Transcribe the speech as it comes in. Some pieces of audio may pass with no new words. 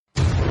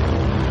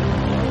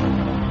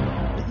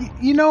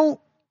you know,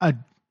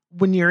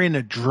 when you're in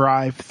a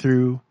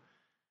drive-through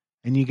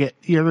and you get,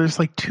 there's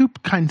like two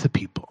kinds of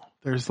people.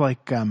 There's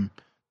like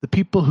the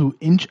people who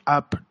inch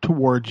up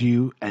towards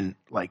you and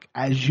like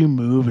as you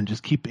move and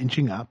just keep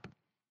inching up.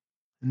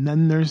 And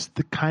then there's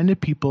the kind of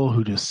people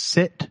who just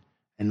sit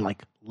and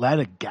like let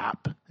a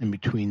gap in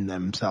between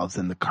themselves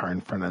and the car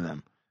in front of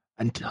them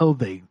until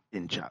they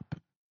inch up.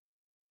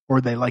 Or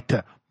they like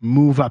to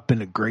move up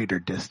in a greater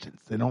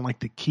distance. They don't like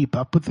to keep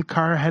up with the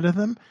car ahead of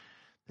them.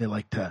 They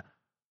like to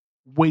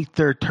wait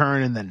their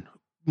turn and then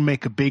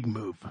make a big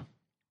move.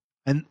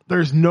 And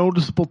there's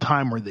noticeable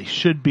time where they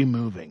should be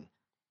moving.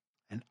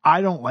 And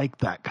I don't like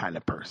that kind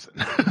of person.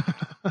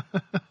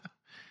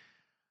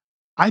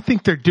 I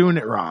think they're doing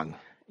it wrong.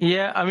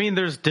 Yeah, I mean,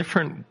 there's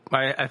different.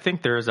 I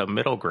think there is a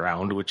middle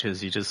ground, which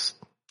is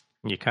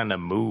you kind of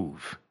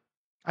move.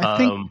 I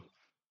think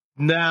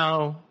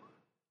now,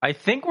 I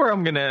think where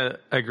I'm gonna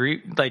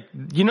agree, like,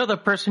 you know, the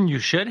person you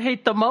should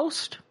hate the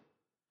most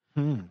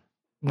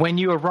when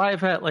you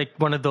arrive at like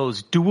one of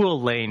those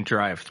dual lane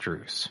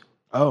drive-throughs.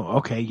 Oh,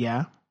 okay,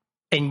 yeah.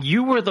 And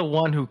you were the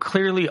one who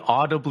clearly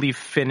audibly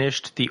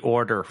finished the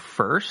order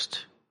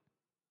first,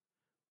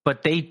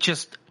 but they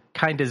just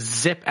kind of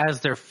zip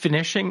as they're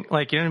finishing.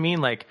 Like, you know what I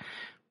mean? Like,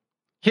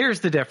 here's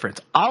the difference.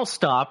 I'll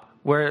stop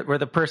where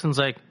the person's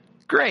like,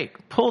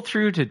 great, pull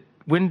through to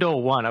window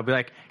 1. I'll be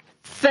like,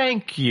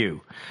 thank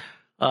you.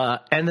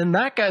 And then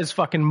that guy's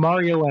fucking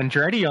Mario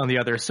Andretti on the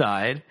other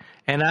side.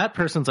 And that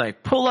person's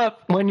like, pull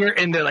up when you're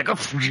in there, like, oh,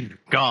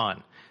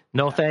 gone.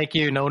 No, thank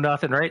you. No,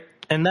 nothing. Right.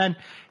 And then,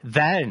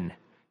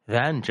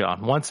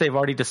 John, once they've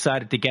already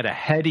decided to get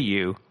ahead of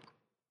you,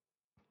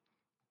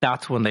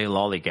 that's when they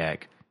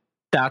lollygag.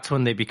 That's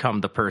when they become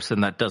the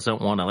person that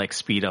doesn't want to like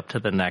speed up to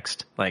the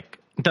next, like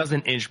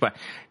doesn't inch by.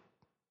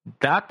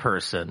 That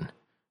person,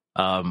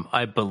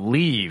 I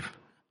believe,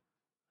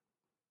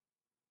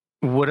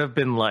 would have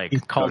been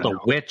like called a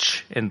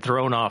witch and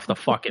thrown off the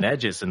fucking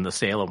edges in the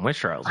Salem witch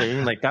trials. I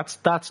mean, like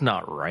that's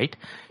not right.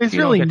 There's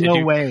really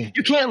no way.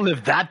 You can't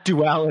live that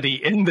duality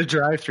in the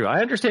drive-thru. I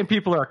understand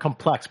people are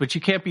complex, but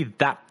you can't be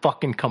that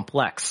fucking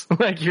complex.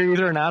 Like you're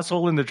either an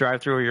asshole in the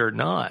drive-thru or you're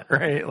not,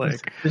 right?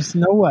 Like there's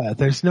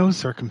no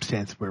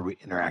circumstance where we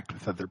interact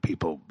with other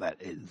people that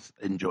is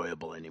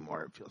enjoyable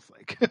anymore. It feels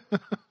like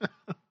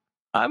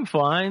I'm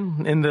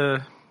fine in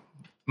the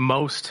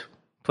most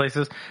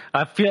places.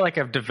 I feel like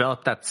I've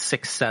developed that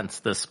sixth sense,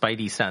 the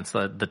spidey sense,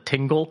 the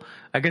tingle.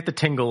 I get the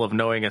tingle of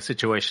knowing a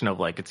situation of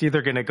like it's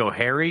either going to go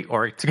hairy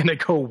or it's going to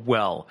go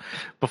well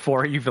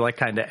before you've like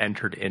kind of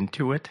entered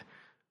into it.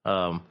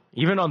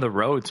 Even on the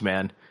roads,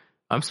 man,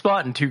 I'm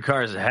spotting 2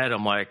 cars ahead.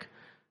 I'm like,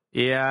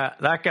 yeah,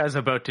 that guy's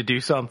about to do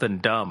something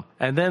dumb.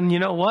 And then you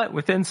know what?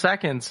 Within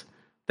seconds,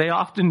 they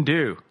often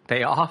do.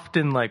 They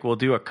often like will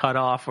do a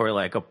cutoff or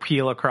like a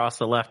peel across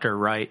the left or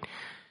right.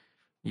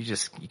 You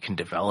can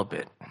develop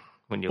it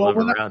when you live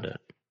around it.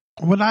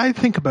 When I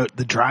think about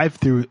the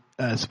drive-through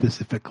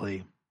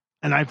specifically,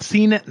 and I've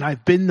seen it and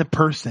I've been the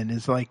person,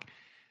 is like,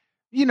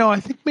 you know, I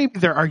think maybe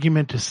their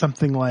argument is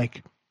something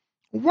like,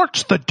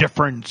 what's the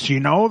difference? You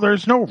know,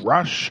 there's no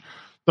rush.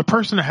 The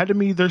person ahead of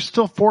me, there's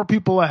still 4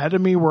 people ahead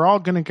of me. We're all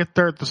going to get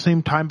there at the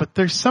same time. But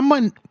there's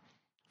someone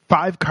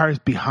 5 cars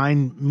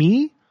behind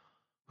me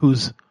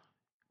who's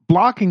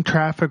blocking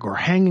traffic or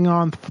hanging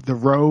on the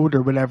road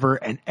or whatever.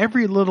 And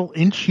every little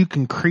inch you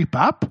can creep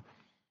up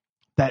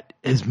that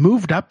is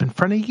moved up in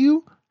front of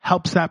you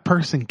helps that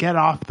person get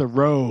off the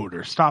road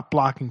or stop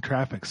blocking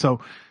traffic.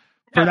 So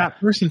for that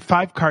person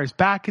 5 cars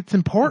back, it's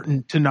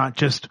important to not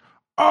just,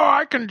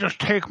 I can just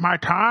take my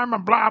time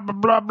and blah, blah,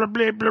 blah, blah,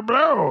 blah, blah,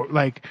 blah.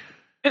 Like,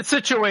 it's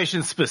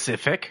situation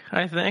specific,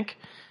 I think.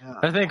 Yeah.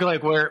 I think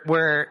like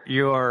where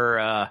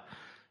your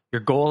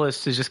goal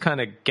is to just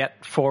kind of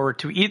get forward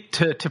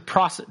to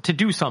process, to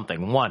do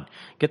something. 1,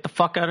 get the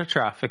fuck out of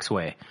traffic's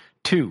way.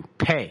 2,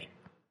 pay.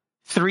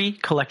 3,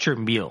 collect your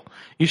meal.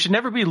 You should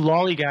never be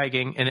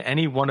lollygagging in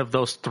any one of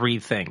those 3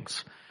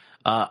 things.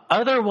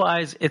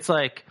 Otherwise, it's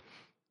like,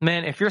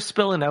 man, if you're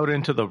spilling out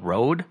into the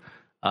road,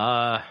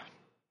 I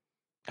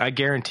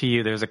guarantee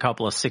you there's a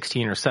couple of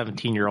 16 or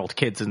 17-year-old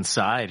kids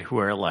inside who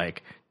are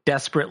like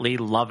desperately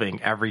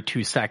loving every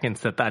 2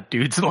 seconds that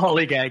dude's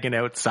lollygagging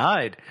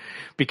outside,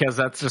 because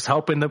that's just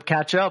helping them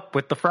catch up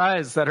with the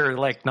fries that are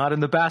like not in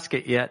the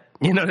basket yet.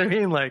 You know what I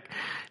mean? Like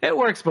it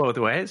works both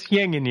ways,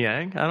 yin and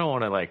yang. I don't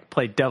want to like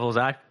play devil's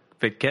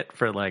advocate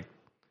for like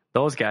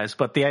those guys,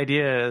 but the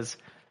idea is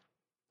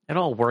it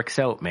all works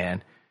out,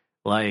 man.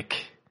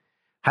 Like,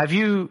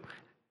 you've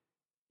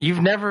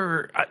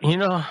never, you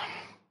know,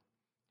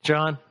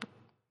 John,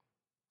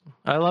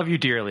 I love you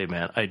dearly,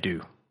 man. I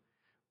do.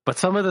 But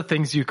some of the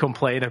things you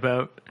complain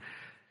about,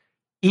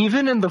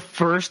 even in the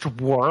first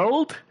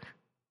world,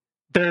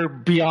 they're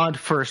beyond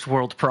first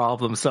world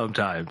problems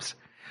sometimes.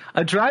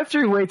 A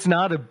drive-through wait's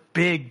not a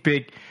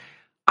big.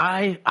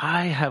 I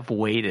have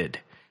waited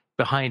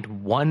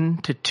behind 1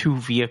 to 2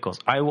 vehicles.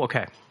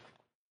 Okay.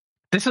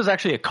 This is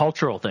actually a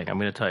cultural thing, I'm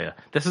going to tell you.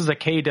 This is a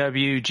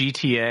KW,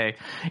 GTA.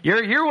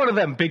 You're one of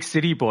them big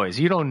city boys.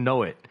 You don't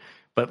know it.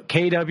 But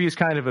KW is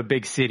kind of a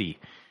big city.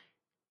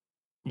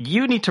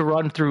 you need to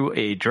run through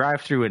a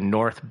drive-through in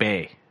North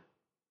Bay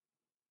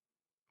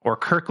or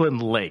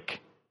Kirkland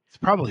Lake. It's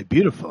probably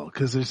beautiful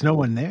because there's no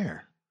one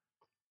there.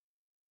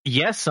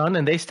 Yes, son,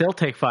 and they still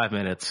take 5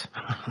 minutes.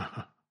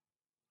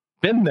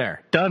 Been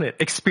there, done it,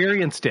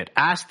 experienced it.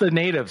 Asked the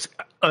natives,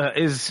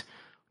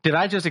 did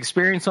I just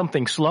experience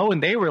something slow?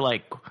 And they were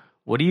like,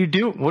 what do you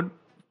do?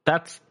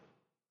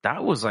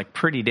 That was like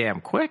pretty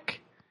damn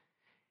quick.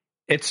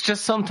 It's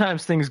just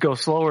sometimes things go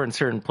slower in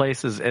certain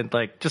places, and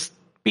like just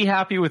be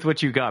happy with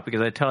what you got,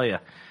 because I tell you,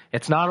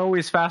 it's not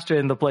always faster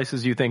in the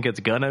places you think it's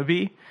gonna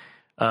be.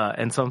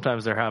 And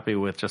sometimes they're happy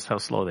with just how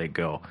slow they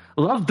go.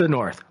 Love the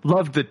North.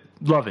 Love it.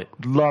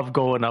 Love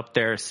going up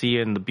there,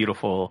 seeing the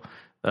beautiful,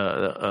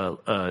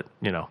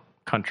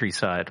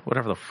 countryside,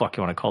 whatever the fuck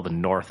you want to call the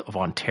north of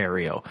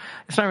Ontario.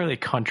 It's not really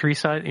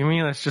countryside. I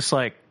mean, it's just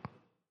like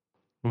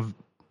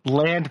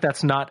land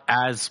that's not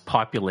as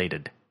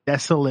populated.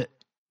 Desolate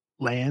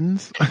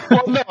lands.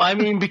 Well, no, I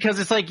mean, because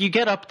it's like you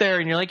get up there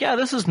and you're like, yeah,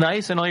 this is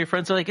nice. And all your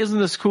friends are like, isn't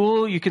this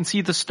cool? You can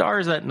see the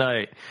stars at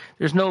night.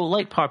 There's no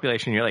light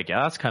population. You're like,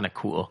 yeah, that's kind of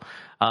cool.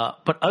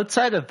 But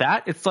outside of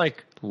that, it's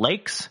like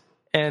lakes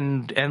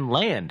and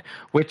land,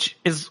 which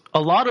is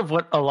a lot of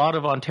what a lot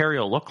of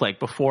Ontario looked like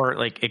before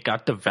like it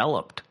got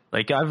developed.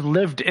 Like I've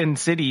lived in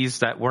cities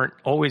that weren't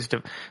always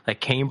like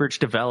Cambridge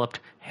developed,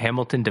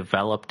 Hamilton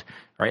developed,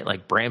 right?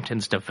 Like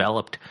Brampton's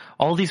developed.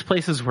 All these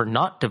places were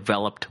not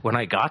developed when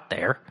I got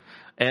there.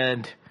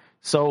 And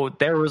so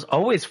there was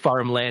always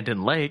farmland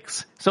and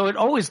lakes. So it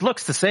always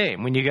looks the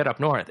same when you get up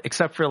north,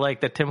 except for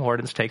like that Tim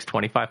Hortons takes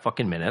 25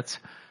 fucking minutes.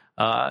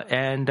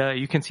 And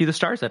you can see the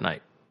stars at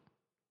night.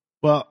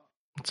 Well,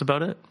 that's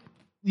about it.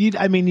 You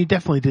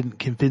definitely didn't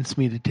convince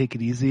me to take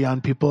it easy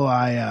on people.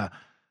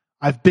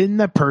 I've been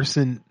the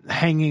person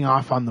hanging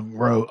off on the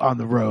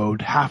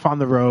road, half on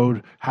the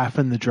road, half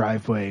in the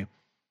driveway.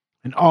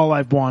 And all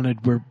I've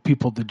wanted were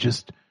people to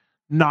just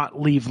not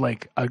leave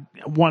like a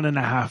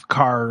 1.5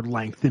 car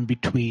length in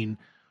between.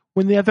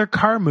 When the other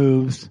car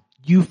moves,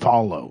 you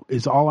follow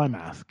is all I'm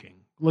asking.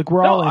 Like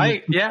we're all in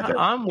it together.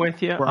 I'm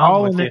with you. We're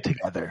all in it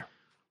together.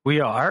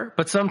 We are,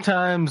 but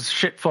sometimes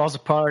shit falls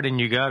apart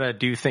and you gotta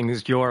do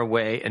things your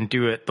way and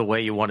do it the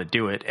way you want to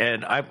do it.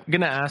 And I'm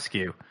gonna ask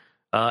you,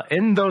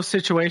 in those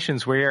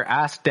situations where your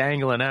ass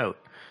dangling out,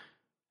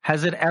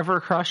 has it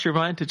ever crossed your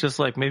mind to just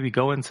like maybe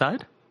go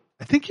inside?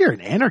 I think you're an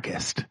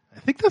anarchist. I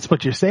think that's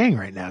what you're saying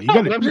right now.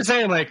 I'm just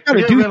saying, like, you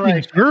gotta do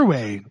things your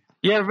way.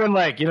 You ever been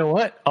like, you know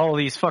what? All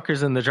these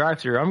fuckers in the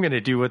drive-thru, I'm going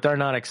to do what they're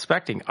not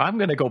expecting. I'm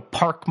going to go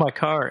park my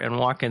car and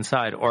walk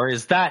inside. Or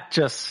is that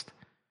just...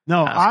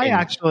 No, I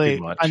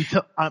actually,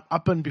 until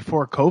up and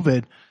before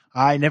COVID,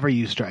 I never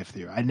used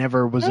drive-thru. I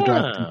never was a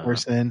drive-thru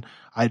person.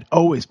 I'd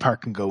always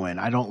park and go in.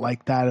 I don't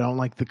like that. I don't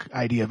like the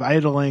idea of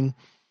idling.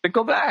 But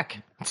go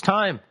back. It's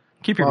time.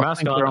 Keep your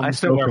mask on. I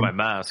still wear my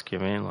mask,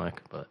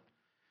 but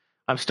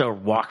I'm still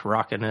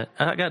rocking it.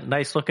 I got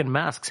nice looking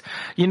masks.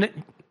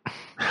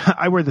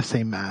 I wear the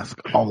same mask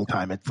all the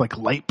time. It's like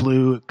light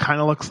blue. It kind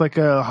of looks like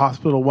a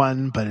hospital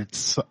one, but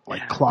it's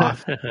like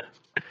cloth.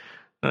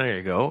 There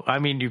you go. I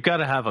mean, you've got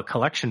to have a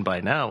collection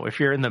by now if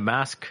you're in the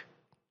mask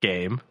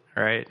game,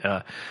 right?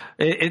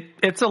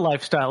 It's a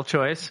lifestyle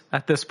choice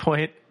at this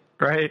point,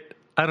 right?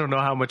 I don't know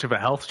how much of a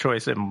health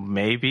choice it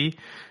may be.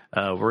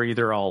 We're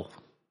either all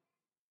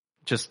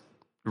just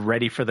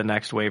ready for the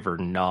next wave or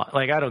not.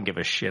 Like, I don't give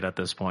a shit at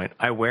this point.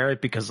 I wear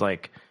it because,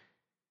 like,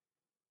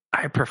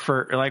 I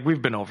prefer, like,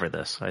 we've been over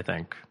this, I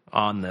think,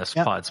 on this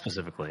pod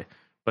specifically.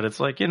 But it's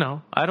like,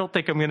 I don't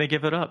think I'm going to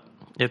give it up.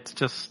 It's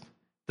just,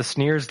 the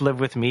sneers live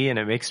with me and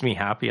it makes me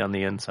happy on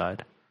the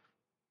inside.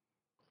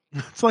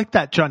 It's like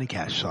that Johnny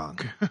Cash song.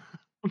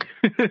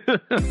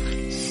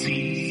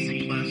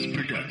 C Plus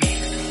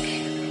Production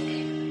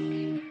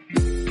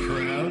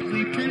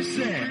proudly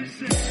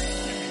presents.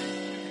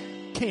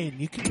 Can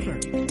you confirm?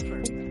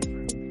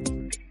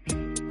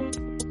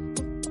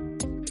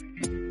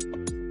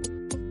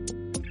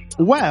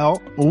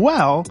 Well.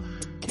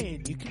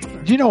 Can you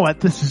confirm? Do you know what?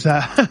 This is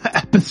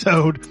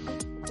episode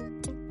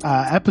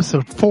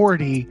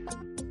 40,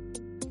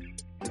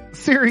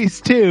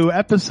 series 2,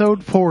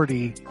 episode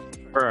 40.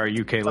 For our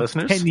UK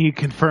listeners, can you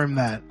confirm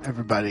that,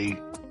 everybody?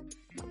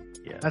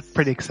 Yes. That's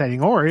pretty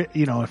exciting. Or if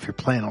you're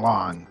playing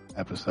along,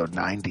 episode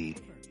 90.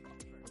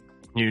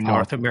 You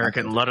North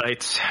American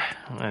Luddites.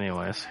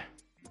 Anyways,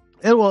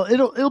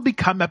 it'll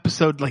become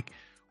episode, like,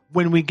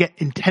 when we get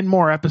in 10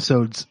 more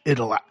episodes,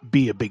 it'll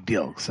be a big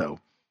deal. So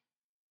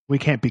we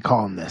can't be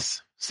calling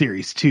this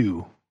series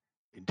 2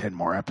 in 10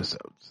 more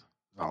episodes.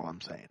 That's all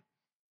I'm saying.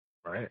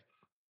 Right.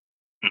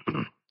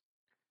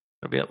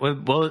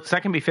 Well, it's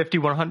that can be 50,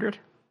 100.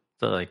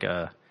 So like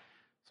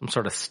some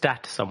sort of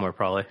stat somewhere,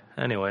 probably.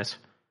 Anyways.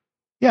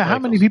 Yeah. How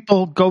many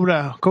people go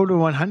to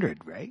 100?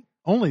 Right.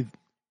 Only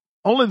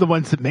the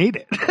ones that made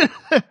it.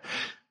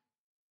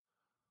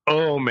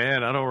 Oh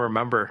man, I don't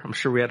remember. I'm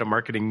sure we had a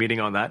marketing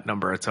meeting on that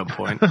number at some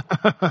point. I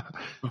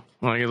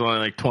think it's only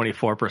like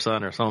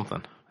 24% or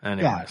something.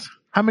 Anyways,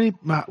 how many?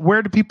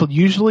 Where do people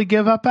usually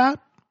give up at?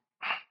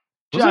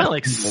 Wasn't it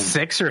like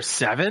 6 or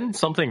 7?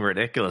 Something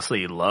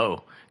ridiculously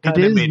low. It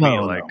Kinda is made me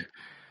low, like.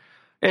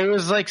 though. It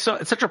was like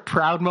it's such a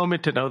proud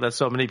moment to know that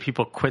so many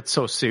people quit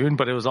so soon,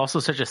 but it was also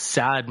such a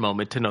sad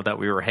moment to know that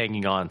we were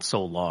hanging on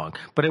so long.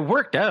 But it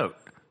worked out.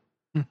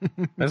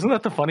 Isn't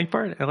that the funny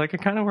part? Like,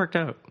 it kind of worked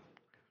out.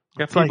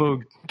 Got It's people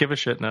who give a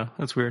shit now.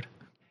 That's weird.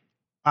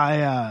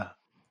 I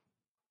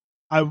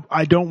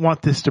don't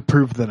want this to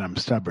prove that I'm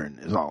stubborn.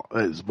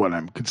 Is what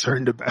I'm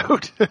concerned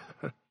about.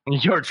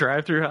 Your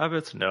drive-through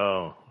habits?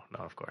 No,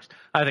 of course.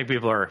 I think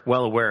people are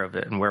well aware of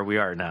it and where we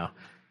are now.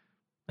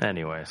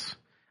 Anyways,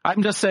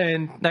 I'm just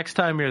saying, next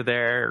time you're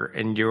there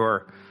and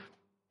you're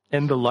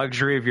in the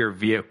luxury of your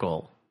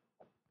vehicle,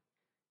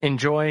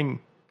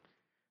 enjoying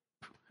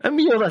a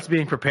meal that's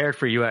being prepared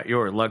for you at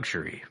your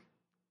luxury.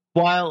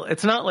 While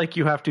it's not like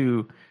you have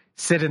to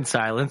sit in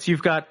silence,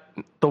 you've got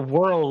the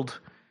world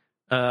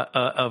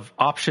of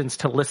options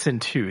to listen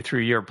to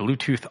through your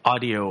Bluetooth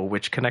audio,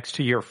 which connects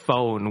to your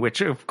phone,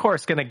 which of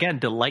course can again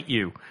delight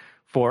you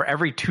for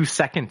every 2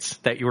 seconds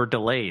that you're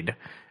delayed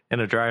in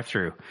a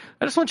drive-through.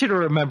 I just want you to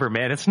remember,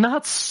 man, it's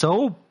not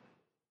so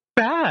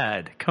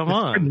bad. Come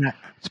on.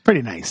 It's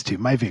pretty nice too.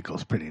 My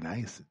vehicle's pretty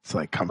nice. It's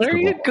like comfortable. There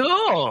you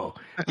go.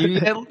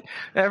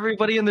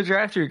 Everybody in the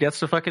drive-thru gets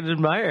to fucking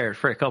admire it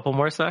for a couple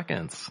more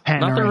seconds.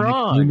 Nothing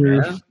wrong,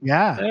 man.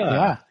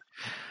 Yeah.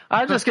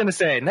 I'm just going to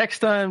say, next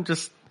time,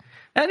 just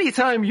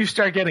anytime you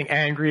start getting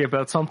angry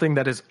about something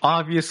that is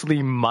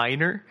obviously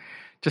minor,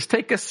 just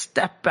take a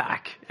step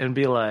back and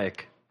be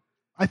like,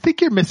 I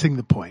think you're missing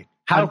the point.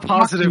 How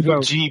positive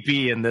would G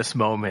be in this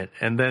moment?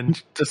 And then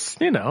just,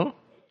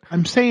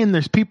 I'm saying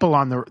there's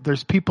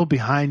people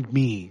behind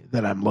me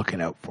that I'm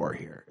looking out for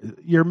here.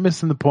 You're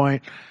missing the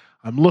point.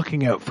 I'm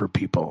looking out for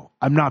people.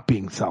 I'm not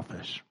being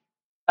selfish.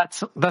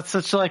 That's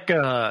such like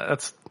yeah,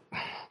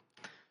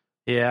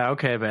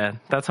 okay,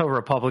 man. That's how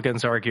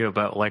Republicans argue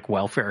about like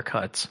welfare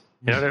cuts.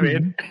 You know what I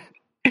mean?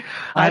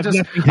 I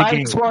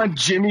just want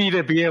Jimmy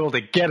to be able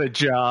to get a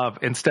job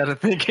instead of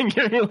thinking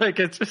like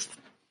it's just.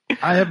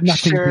 I have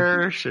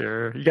nothing.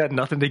 Sure. You got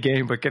nothing to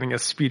gain but getting a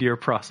speedier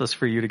process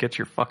for you to get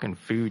your fucking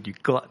food. You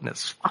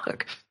gluttonous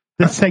fuck.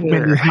 This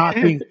segment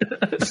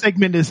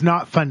is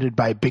not funded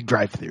by Big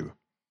Drive-Thru.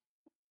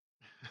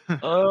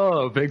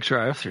 Oh, Big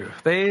Drive-Thru.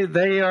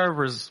 They are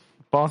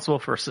responsible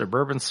for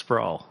suburban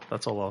sprawl.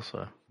 That's all I'll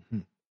say.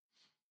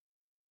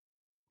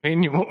 I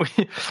mean,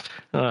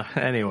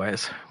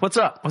 anyways, what's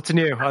up? What's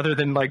new other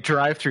than like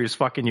drive-thrus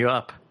fucking you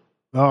up?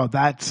 Oh,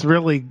 that's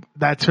really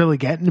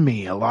getting to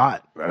me a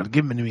lot.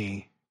 Getting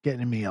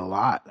to me a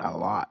lot.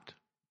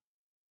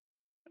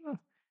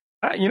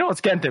 You know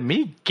what's getting to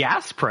me?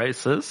 Gas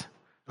prices.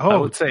 Oh, I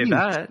would say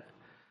that.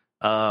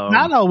 That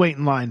I'll wait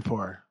in line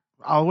for.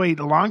 I'll wait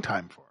a long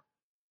time for.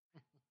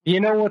 You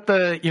know what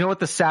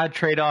the sad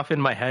trade-off in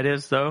my head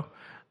is though?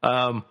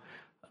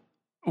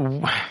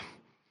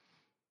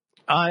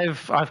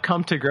 I've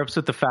come to grips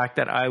with the fact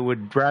that I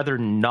would rather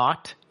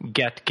not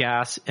get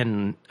gas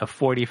in a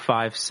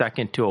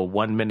 45-second to a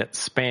 1-minute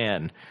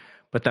span,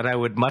 but that I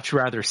would much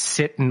rather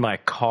sit in my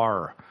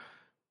car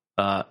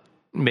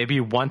maybe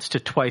once to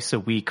twice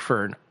a week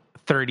for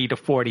 30 to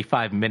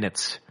 45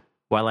 minutes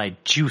while I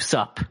juice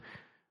up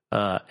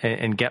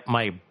and get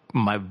my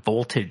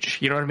voltage.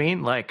 You know what I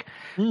mean? Like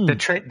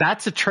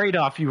that's a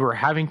trade-off you were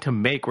having to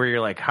make where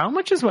you're like, how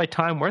much is my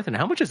time worth and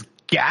how much is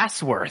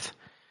gas worth?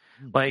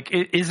 Like,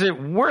 is it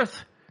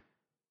worth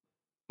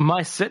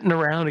my sitting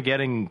around and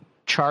getting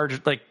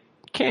charged? Like,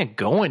 can't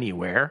go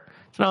anywhere.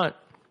 It's not.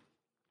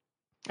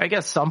 I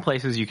guess some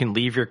places you can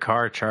leave your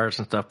car charged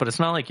and stuff, but it's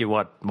not like you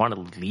want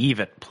to leave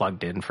it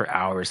plugged in for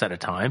hours at a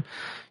time.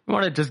 You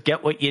want to just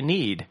get what you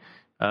need.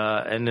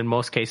 And in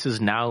most cases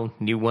now,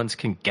 new ones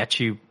can get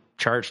you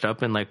charged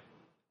up in like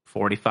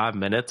 45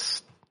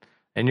 minutes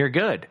and you're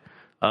good.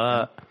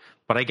 But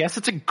I guess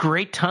it's a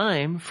great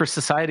time for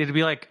society to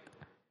be like,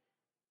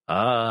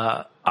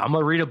 I'm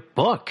gonna read a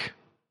book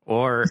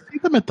or see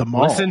them at the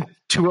mall. Listen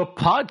to a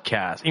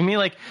podcast. I mean,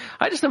 like,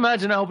 I just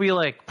imagine I'll be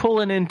like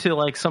pulling into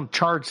like some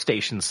charge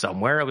station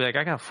somewhere. I'll be like,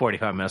 I got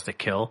 45 minutes to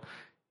kill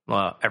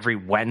every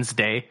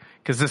Wednesday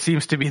because this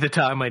seems to be the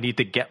time I need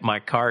to get my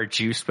car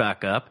juiced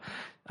back up.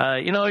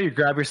 You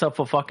grab yourself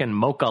a fucking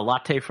mocha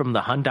latte from the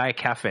Hyundai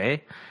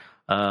Cafe,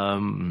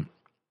 and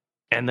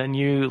then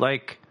you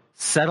like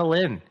settle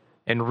in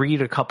and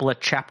read a couple of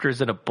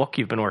chapters in a book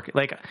you've been working.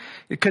 Like,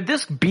 could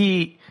this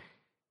be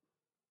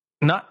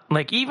not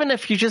like, even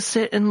if you just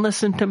sit and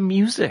listen to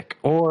music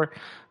or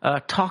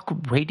talk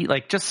radio,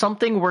 like just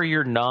something where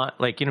you're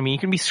not like, you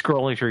can be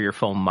scrolling through your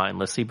phone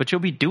mindlessly, but you'll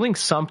be doing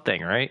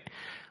something, right?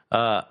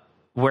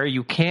 Where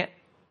you can't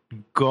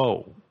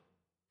go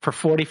for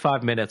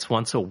 45 minutes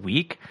once a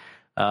week.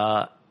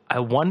 I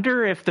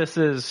wonder if this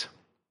is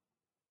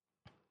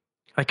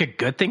like a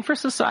good thing for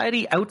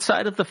society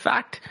outside of the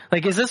fact,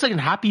 like, is this like a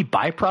happy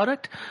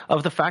byproduct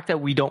of the fact that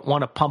we don't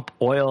want to pump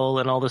oil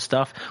and all this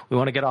stuff? We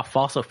want to get off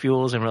fossil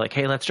fuels and we're like,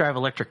 hey, let's drive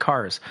electric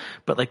cars.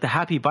 But like the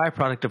happy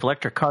byproduct of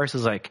electric cars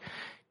is like,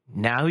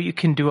 now you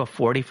can do a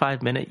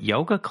 45-minute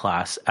yoga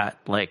class at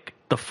like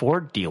the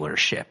Ford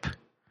dealership.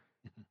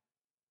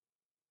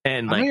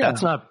 And like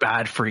that's not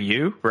bad for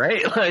you,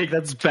 right? Like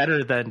that's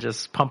better than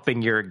just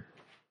pumping your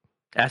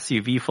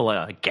SUV full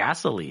of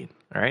gasoline,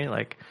 right?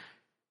 Like,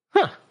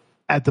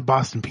 At the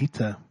Boston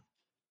Pizza.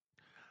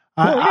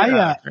 Well,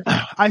 yeah.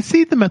 I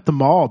see them at the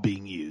mall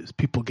being used.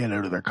 People get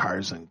out of their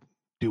cars and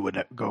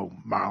go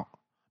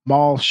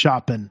mall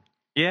shopping.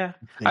 Yeah,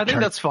 I think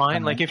that's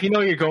fine. Like if you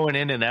know you're going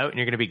in and out and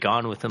you're going to be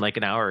gone within like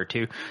an hour or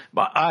two.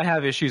 But I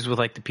have issues with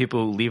like the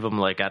people who leave them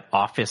like at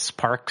office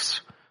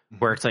parks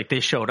where it's like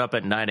they showed up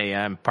at 9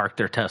 a.m., parked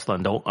their Tesla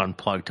and don't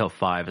unplug till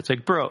 5. It's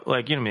like, bro,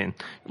 like, you know what I mean?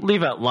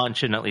 Leave at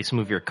lunch and at least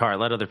move your car.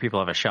 Let other people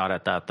have a shot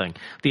at that thing.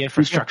 The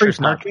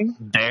infrastructure's not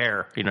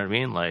there. You know what I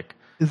mean? Like,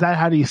 is that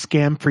how do you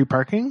scam free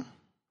parking?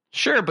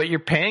 Sure, but you're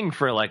paying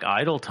for like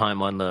idle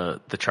time on the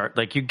chart.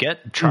 Like you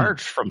get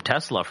charged from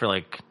Tesla for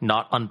like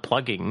not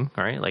unplugging,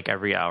 right? Like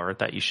every hour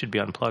that you should be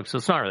unplugged. So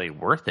it's not really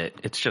worth it.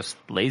 It's just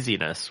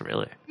laziness,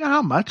 really. You know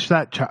how much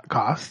that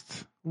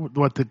costs?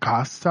 What the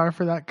costs are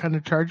for that kind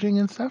of charging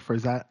and stuff? Or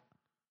is that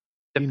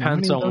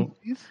depends on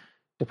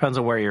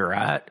where you're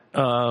at?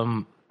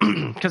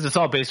 Because it's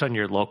all based on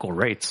your local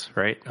rates,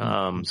 right?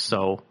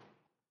 So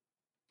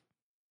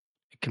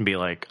can be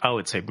like, I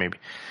would say maybe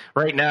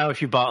right now,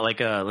 if you bought like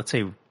let's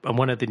say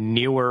one of the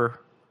newer,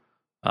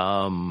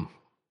 like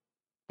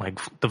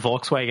the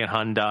Volkswagen,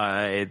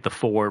 Hyundai, the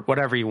Ford,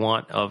 whatever you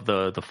want of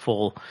the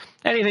full,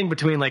 anything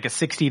between like a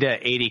 60 to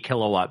 80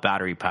 kilowatt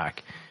battery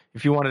pack.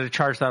 If you wanted to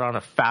charge that on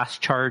a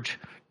fast charge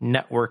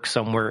network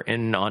somewhere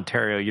in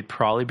Ontario, you'd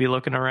probably be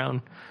looking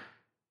around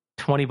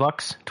 $20,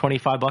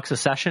 $25 a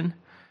session.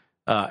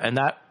 And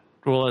that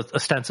will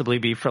ostensibly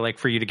be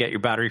for you to get your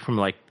battery from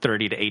like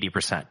 30 to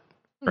 80%,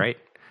 right?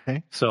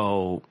 Okay.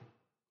 So,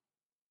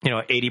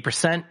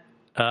 80%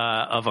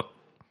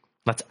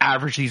 let's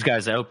average these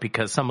guys out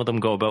because some of them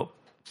go about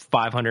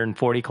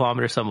 540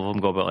 kilometers. Some of them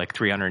go about like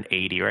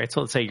 380, right?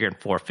 So let's say you're in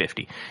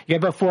 450. You get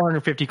about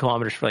 450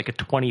 kilometers for like a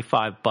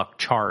 $25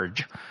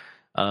 charge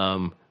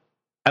out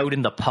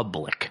in the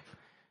public.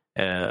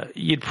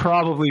 You'd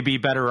probably be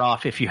better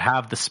off if you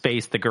have the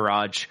space, the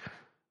garage,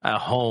 a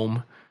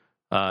home,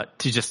 to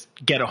just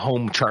get a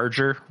home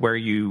charger where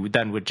you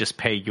then would just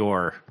pay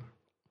your,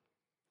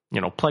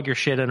 plug your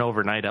shit in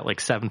overnight at like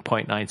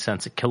 7.9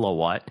 cents a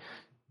kilowatt.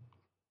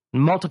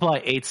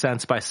 Multiply 8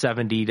 cents by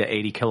 70 to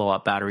 80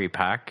 kilowatt battery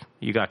pack.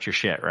 You got your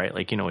shit, right?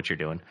 Like, you know what you're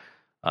doing.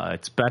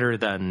 It's better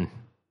than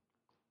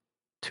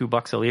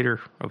 $2 a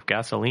liter of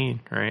gasoline,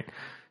 right?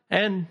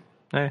 And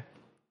I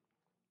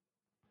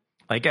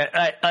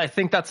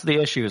think that's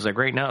the issue. Is like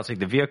right now, it's like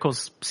the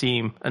vehicles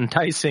seem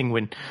enticing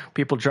when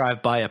people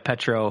drive by a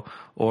Petro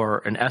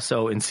or an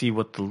Esso and see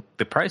what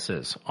the price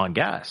is on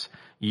gas.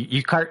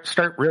 You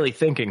start really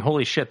thinking,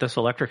 holy shit, this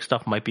electric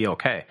stuff might be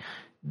okay.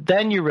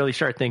 Then you really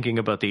start thinking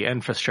about the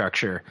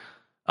infrastructure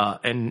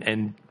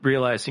and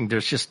realizing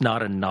there's just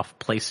not enough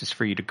places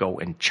for you to go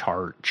and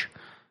charge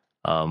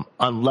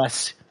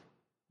unless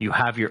you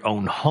have your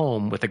own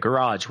home with a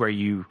garage where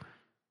you,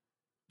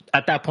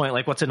 at that point,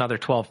 like what's another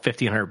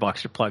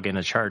 $1,500 to plug in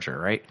a charger,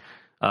 right?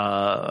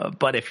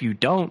 But if you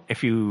don't,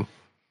 if you're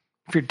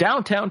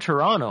downtown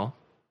Toronto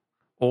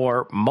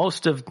or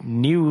most of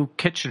New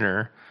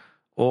Kitchener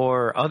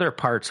or other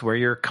parts where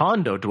you're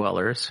condo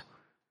dwellers,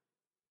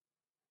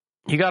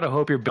 you got to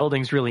hope your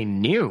building's really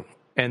new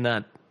and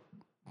that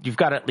you've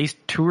got at least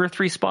 2 or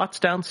 3 spots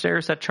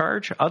downstairs that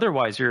charge.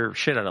 Otherwise, you're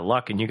shit out of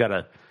luck and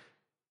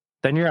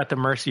then you're at the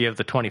mercy of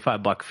the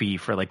 $25 fee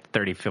for like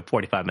 30 to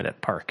 45 minute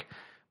park.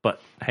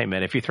 But hey,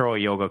 man, if you throw a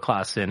yoga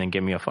class in and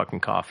give me a fucking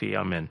coffee,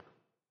 I'm in.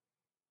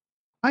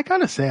 I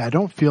gotta say, I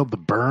don't feel the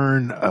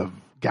burn of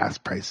gas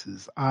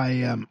prices.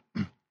 I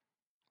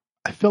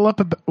fill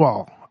up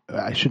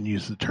I shouldn't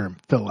use the term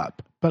fill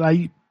up, but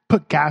I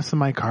put gas in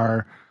my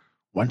car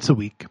once a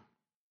week.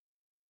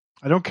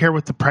 I don't care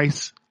what the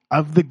price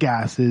of the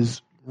gas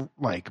is,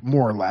 like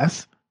more or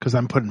less, because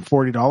I'm putting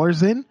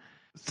 $40 in.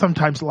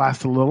 Sometimes it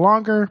lasts a little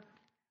longer,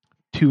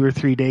 2 or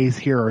 3 days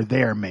here or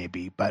there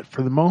maybe, but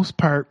for the most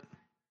part,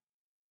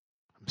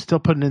 I'm still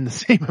putting in the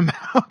same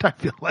amount, I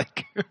feel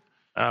like.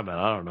 I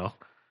don't know.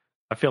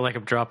 I feel like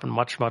I'm dropping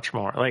much, much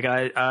more. Like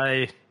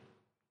I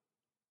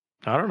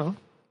don't know.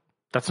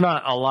 That's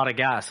not a lot of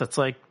gas. That's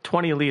like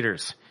 20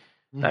 liters.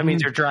 That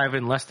means you're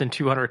driving less than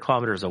 200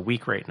 kilometers a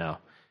week right now.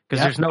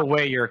 Because there's no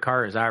way your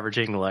car is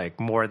averaging like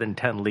more than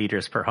 10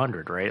 liters per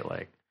 100, right?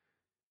 Like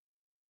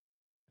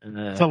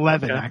it's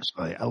 11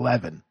 actually,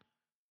 11.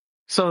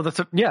 So that's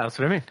what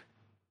I mean.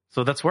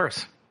 So that's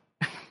worse.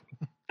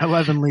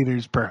 11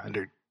 liters per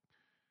 100.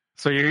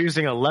 So you're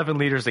using 11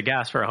 liters of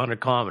gas for 100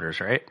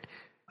 kilometers, right?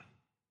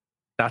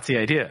 That's the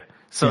idea.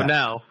 So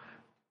now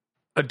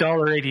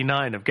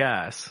 $1.89 of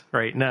gas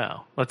right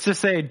now. Let's just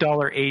say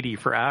 $1.80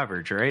 for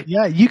average, right?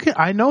 Yeah, you can.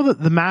 I know that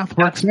the math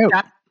works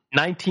out.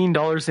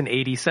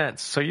 $19.80.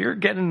 So you're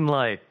getting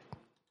like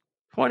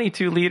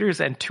 22 liters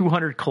and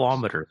 200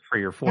 kilometers for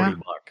your $40.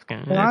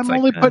 Well, I'm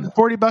only putting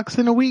 $40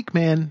 in a week,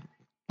 man.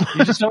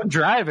 You just don't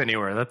drive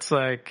anywhere. That's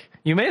like,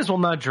 you may as well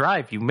not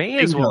drive. You may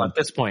as well at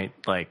this point,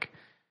 like,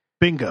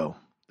 bingo.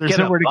 There's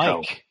nowhere to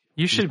go.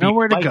 You should be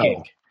nowhere to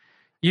go.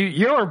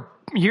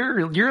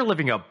 You're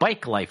living a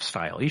bike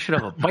lifestyle. You should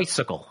have a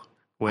bicycle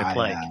with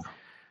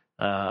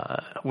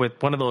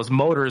with one of those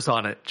motors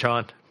on it,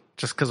 John.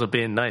 Just because of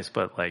being nice,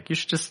 but like you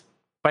should just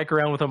bike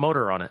around with a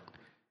motor on it.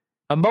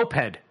 A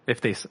moped,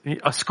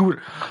 a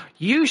scooter.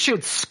 You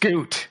should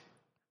scoot.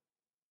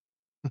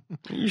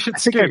 You should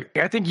scoot.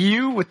 I think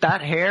you with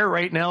that hair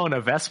right now in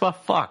a Vespa.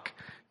 Fuck,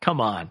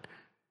 come on.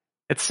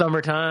 It's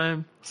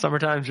summertime.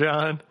 Summertime,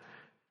 John.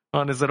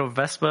 On his little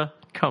Vespa.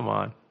 Come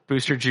on.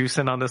 Booster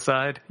juicing on the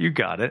side. You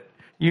got it.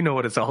 You know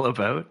what it's all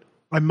about.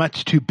 I'm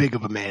much too big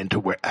of a man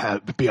to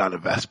be on a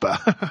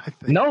Vespa.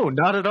 No,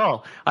 not at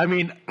all. I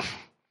mean,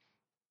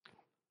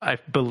 I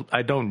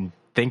don't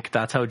think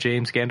that's how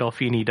James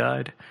Gandolfini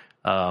died.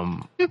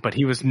 But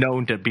he was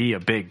known to be a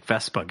big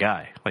Vespa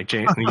guy. Like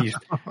James,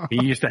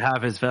 he used to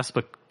have his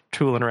Vespa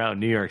tooling around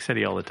New York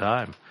City all the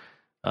time.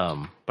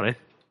 But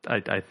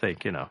I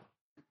think, you know,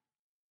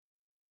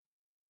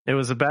 it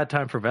was a bad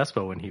time for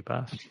Vespa when he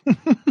passed.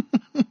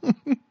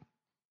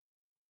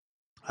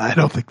 I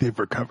don't think they've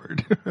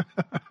recovered.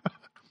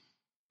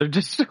 They're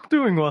just still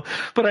doing well.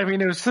 But I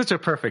mean, it was such a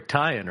perfect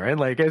tie-in, right?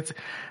 Like it's,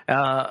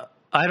 I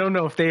don't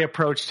know if they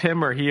approached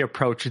him or he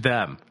approached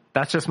them.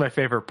 That's just my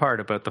favorite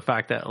part about the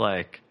fact that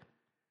like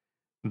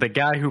the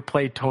guy who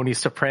played Tony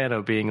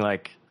Soprano being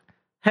like,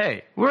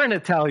 hey, we're an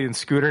Italian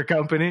scooter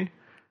company.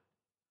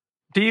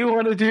 Do you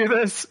want to do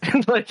this?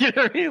 Like, you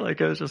know what I mean? Like,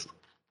 it was just.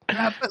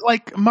 Yeah, but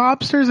like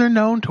mobsters are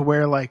known to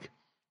wear like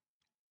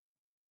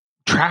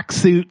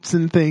tracksuits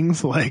and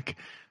things, like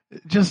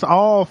just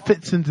all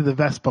fits into the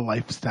Vespa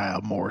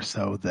lifestyle more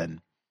so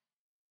than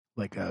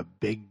like a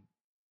big.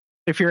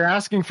 If you're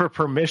asking for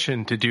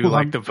permission to do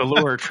like the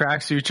velour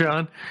tracksuit,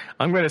 John,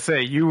 I'm going to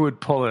say you would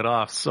pull it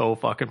off so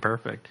fucking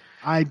perfect.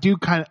 I do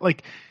kind of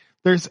like,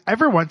 there's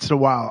every once in a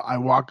while I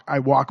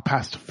walk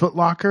past a Foot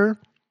Locker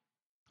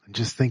and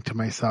just think to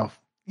myself,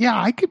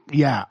 I could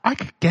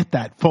get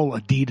that full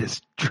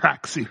Adidas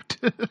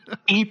tracksuit.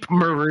 Deep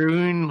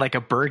maroon, like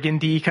a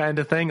burgundy kind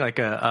of thing, like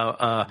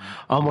a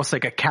almost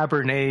like a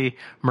Cabernet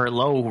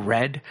Merlot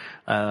red,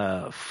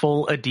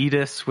 full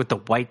Adidas with the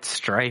white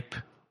stripe,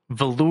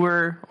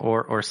 velour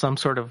or some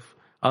sort of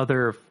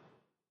other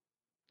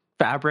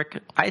fabric.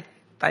 I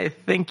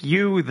think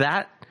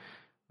that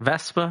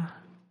Vespa.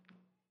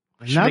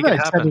 Now that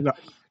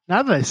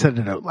I said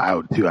it out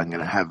loud too, I'm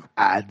going to have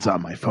ads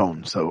on my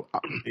phone. So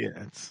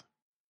it's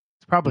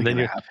probably going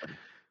to happen.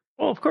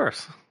 Well, of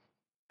course.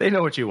 They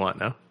know what you want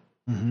now.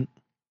 Mm-hmm.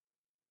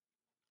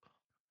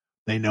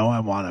 They know I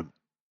want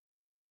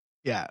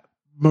a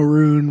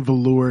maroon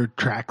velour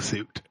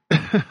tracksuit.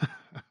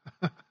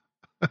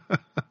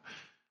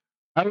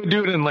 I would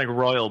do it in like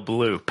royal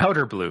blue,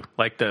 powder blue,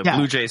 like the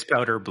Blue Jays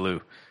powder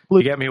blue.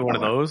 You get me one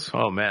of those?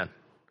 Oh man.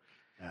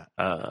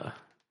 Yeah.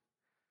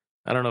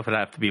 I don't know if it'd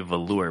have to be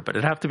velour, but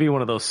it'd have to be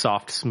one of those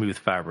soft, smooth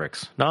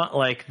fabrics. Not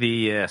like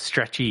the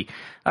stretchy.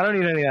 I don't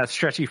need any of that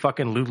stretchy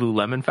fucking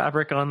Lululemon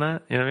fabric on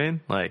that. You know what I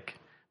mean? Like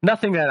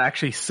nothing that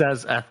actually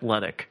says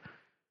athletic.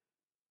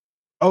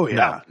 Oh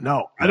yeah,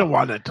 no. I don't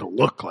want it to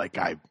look like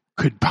I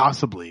could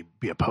possibly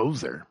be a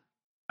poser.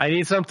 I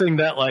need something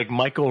that like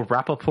Michael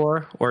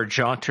Rappaport or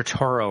John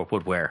Turturro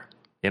would wear.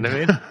 You know what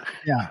I mean?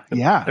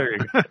 Yeah. There you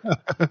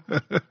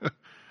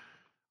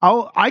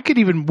go. I could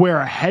even wear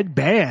a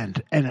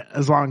headband and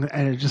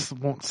it just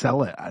won't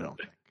sell it, I don't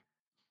think.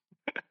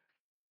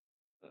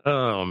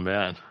 Oh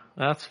man.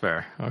 That's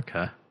fair.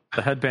 Okay.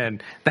 The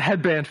headband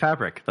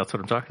fabric. That's what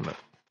I'm talking about.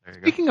 There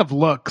you go. Speaking of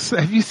looks,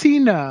 have you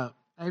seen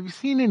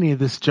any of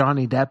this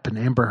Johnny Depp and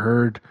Amber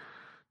Heard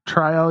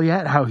trial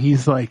yet? How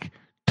he's like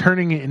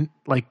turning it in,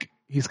 like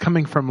he's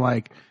coming from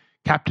like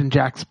Captain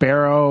Jack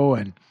Sparrow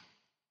and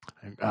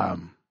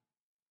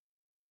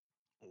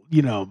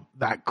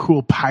that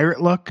cool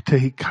pirate look to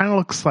he kind of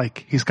looks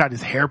like he's got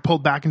his hair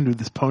pulled back into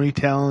this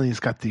ponytail and he's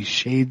got these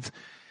shades.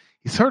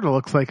 He sort of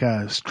looks like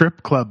a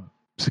strip club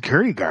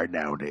security guard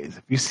nowadays.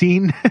 Have you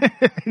seen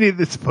any of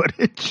this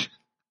footage?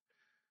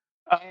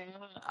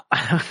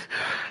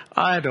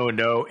 I don't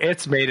know.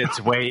 It's made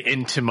its way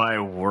into my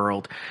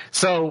world.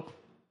 So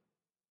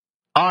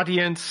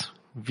audience,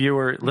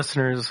 viewer,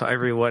 listeners,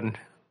 everyone,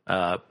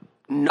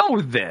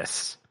 know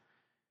this.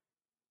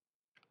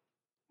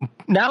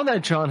 Now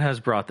that John has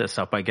brought this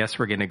up, I guess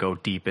we're going to go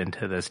deep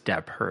into this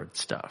Depp Heard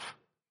stuff.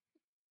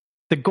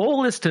 The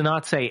goal is to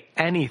not say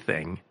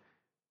anything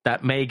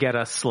that may get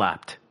us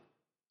slapped.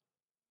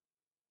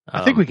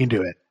 I think we can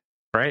do it.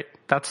 Right?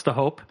 That's the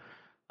hope.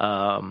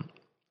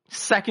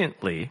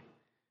 Secondly,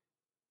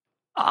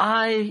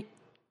 I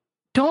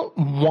don't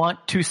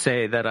want to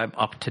say that I'm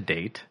up to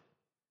date,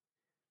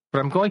 but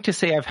I'm going to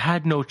say I've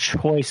had no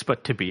choice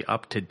but to be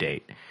up to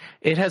date.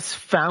 It has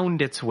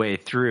found its way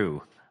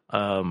through.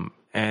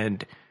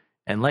 And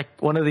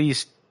like one of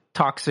these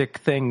toxic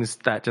things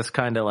that just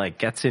kind of like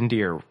gets into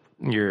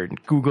your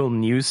Google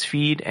news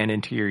feed and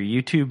into your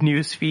YouTube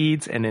news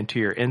feeds and into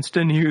your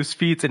Insta news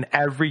feeds and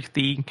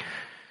everything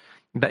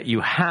that you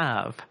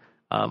have.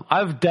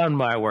 I've done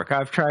my work.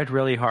 I've tried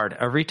really hard.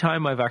 Every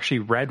time I've actually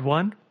read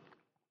one,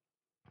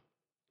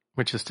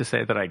 which is to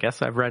say that I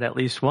guess I've read at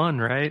least one,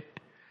 right?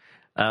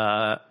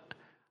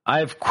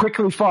 I've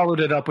quickly followed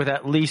it up with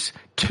at least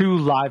 2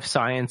 live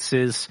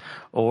sciences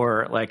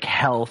or like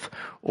health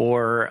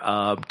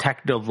or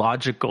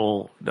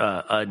technological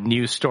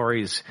news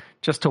stories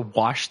just to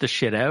wash the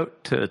shit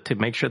out to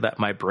make sure that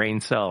my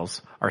brain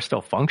cells are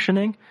still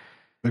functioning.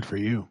 Good for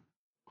you.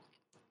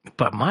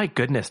 But my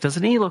goodness,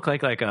 doesn't he look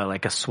like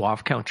a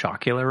suave Count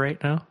Chocula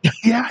right now?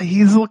 Yeah,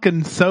 he's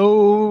looking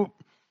so.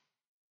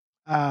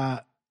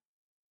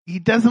 He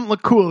doesn't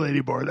look cool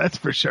anymore. That's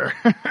for sure.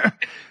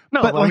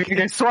 No, but like, I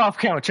mean, suave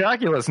Count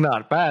Chocula is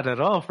not bad at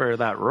all for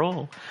that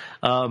role.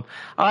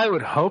 I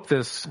would hope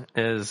this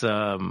is.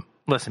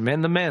 Listen,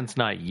 man, the man's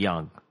not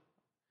young,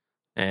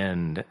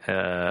 and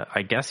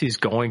I guess he's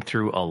going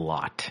through a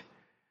lot.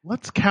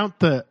 Let's count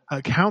the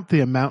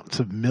amounts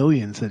of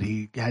millions that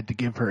he had to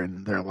give her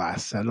in their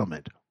last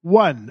settlement.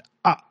 One.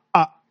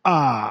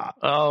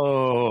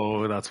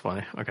 Oh, that's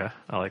funny. Okay,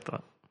 I like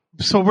that.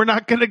 So we're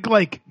not gonna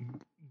like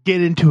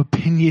get into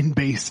opinion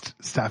based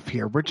stuff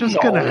here. We're just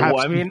gonna have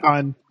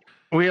fun.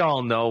 We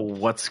all know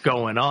what's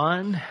going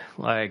on.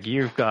 Like,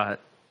 you've got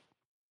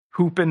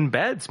hooping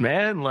beds,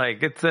 man.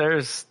 Like,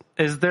 is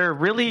there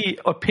really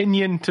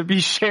opinion to be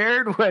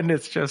shared when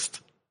it's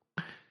just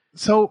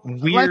so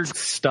weird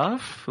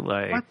stuff?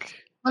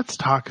 Like, let's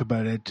talk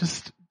about it.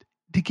 Just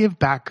to give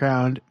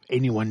background,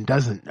 anyone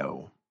doesn't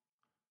know.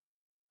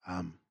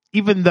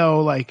 Even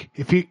though, like,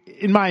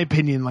 in my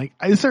opinion, like,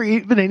 is there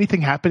even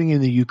anything happening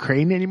in the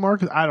Ukraine anymore?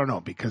 Because I don't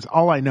know. Because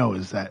all I know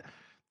is that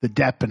the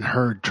Depp and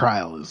Heard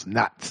trial is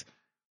nuts.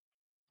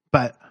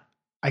 But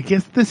I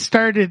guess this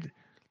started.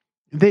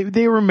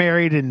 They were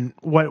married in,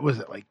 what was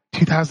it, like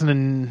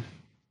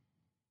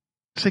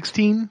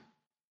 2016?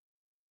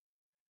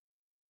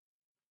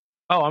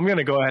 Oh, I'm going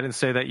to go ahead and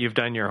say that you've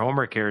done your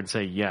homework here and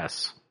say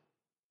yes.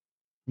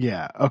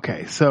 Yeah.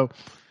 Okay. So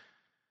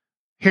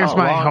here's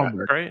my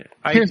homework. Right?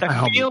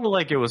 I feel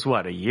like it was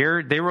what, a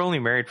year? They were only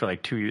married for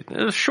like 2 years. It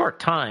was a short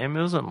time.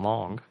 It wasn't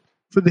long.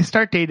 So they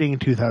start dating in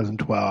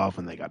 2012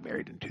 and they got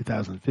married in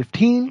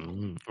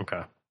 2015.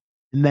 Okay.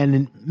 And then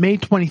in May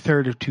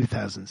 23rd of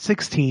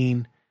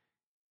 2016,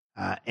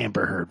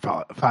 Amber Heard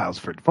files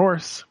for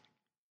divorce.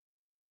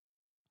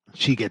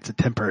 She gets a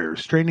temporary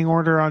restraining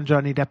order on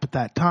Johnny Depp at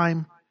that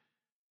time.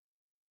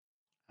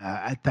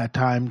 At that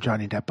time,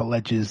 Johnny Depp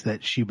alleges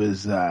that she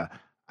was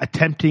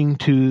attempting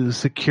to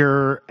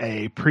secure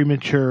a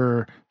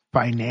premature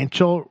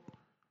financial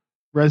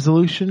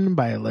resolution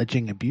by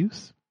alleging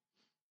abuse.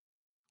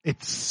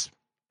 It's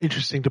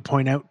interesting to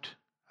point out,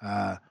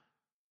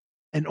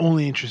 and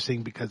only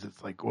interesting because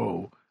it's like,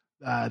 whoa,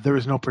 there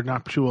was no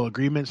prenuptial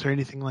agreements or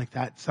anything like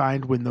that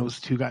signed when those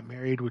two got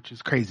married, which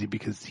is crazy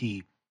because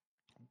he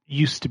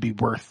used to be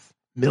worth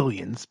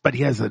millions, but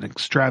he has an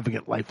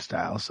extravagant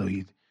lifestyle, so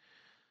he's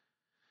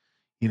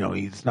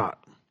not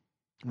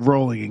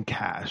rolling in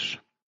cash.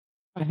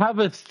 I have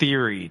a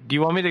theory. Do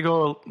you want me to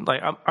go?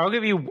 Like, I'll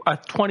give you a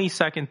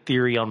 20-second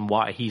theory on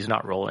why he's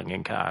not rolling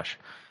in cash.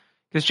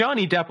 Because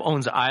Johnny Depp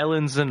owns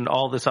islands and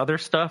all this other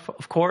stuff,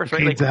 of course.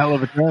 Right? It's a hell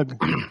of a drug.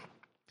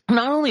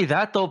 Not only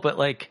that, though, but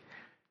like,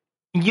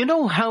 you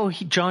know how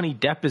Johnny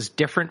Depp is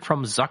different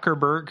from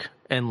Zuckerberg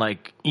and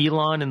like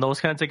Elon and those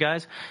kinds of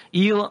guys?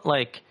 Elon,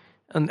 like,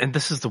 and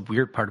this is the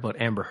weird part about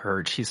Amber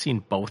Heard. She's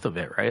seen both of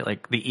it, right?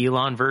 Like the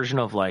Elon version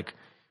of like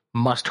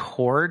must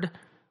hoard,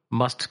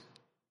 must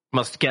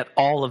get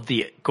all of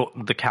the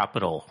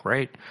capital,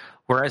 right?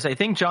 Whereas I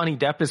think Johnny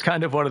Depp is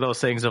kind of one of those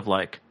things of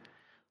like,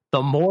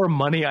 the more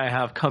money I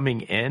have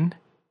coming in,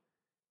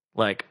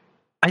 like,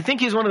 I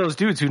think he's one of those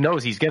dudes who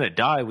knows he's going to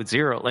die with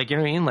zero. Like, you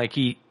know what I mean?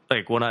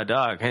 Like, when I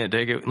die, I can't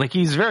take it. Like,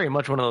 he's very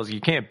much one of those, you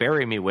can't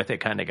bury me with it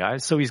kind of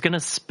guys. So he's going to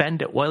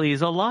spend it while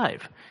he's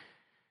alive.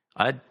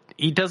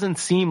 He doesn't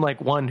seem like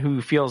one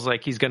who feels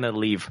like he's going to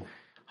leave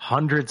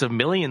hundreds of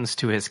millions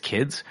to his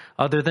kids,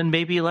 other than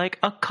maybe like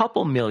a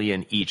couple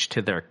million each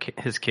to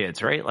his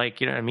kids, right?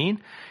 Like, you know what I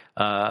mean?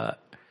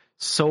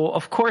 So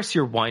of course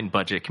your wine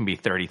budget can be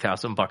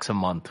 $30,000 a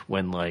month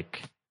when,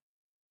 like,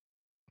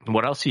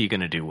 what else are you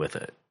going to do with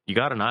it? You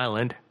got an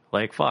island,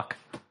 like, fuck.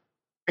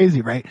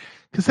 Crazy, right?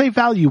 Because they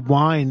value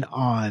wine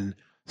on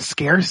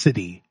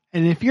scarcity.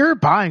 And if you're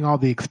buying all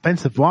the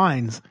expensive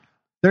wines,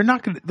 there's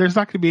not going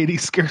to be any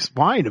scarce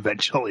wine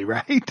eventually,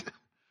 right?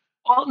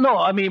 Well, no,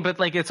 I mean, but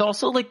like, it's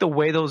also like the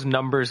way those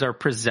numbers are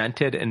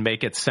presented and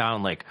make it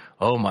sound like,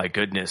 oh my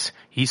goodness,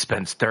 he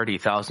spends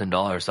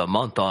 $30,000 a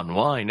month on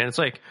wine. And it's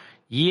like,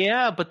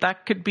 yeah, but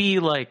that could be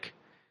like,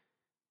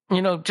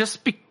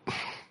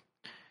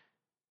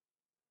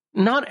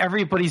 not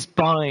everybody's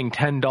buying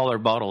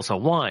 $10 bottles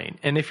of wine.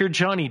 And if you're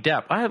Johnny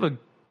Depp, I have a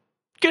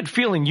good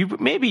feeling you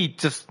maybe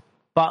just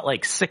bought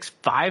like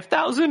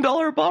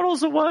 $5,000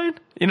 bottles of wine.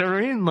 You know what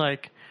I mean?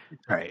 Like,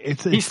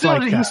 right. He's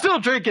still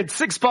drinking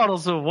 6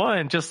 bottles of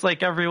wine just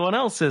like everyone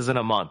else is in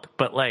a month.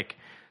 But like,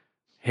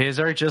 his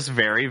are just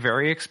very,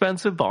 very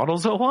expensive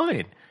bottles of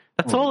wine.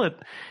 That's all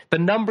the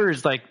number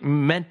is like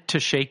meant to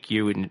shake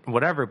you and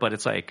whatever. But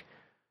it's like,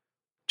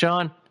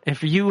 John,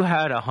 if you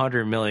had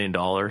 $100 million,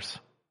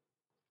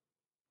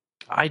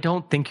 I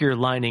don't think you're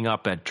lining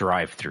up at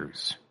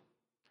drive-thrus.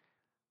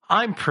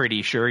 I'm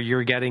pretty sure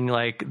you're getting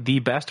like the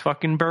best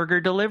fucking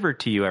burger delivered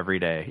to you every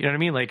day. You know what I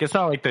mean? Like it's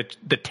not like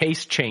the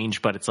taste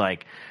change, but it's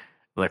like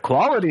the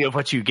quality of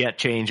what you get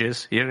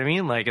changes. You know what I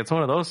mean? Like it's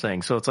one of those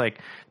things. So it's like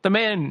the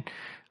man,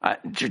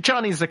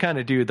 Johnny's the kind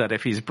of dude that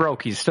if he's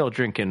broke, he's still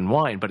drinking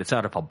wine, but it's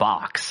out of a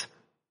box.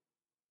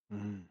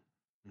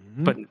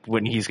 Mm-hmm. But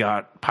when he's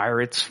got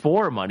Pirates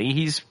 4 money,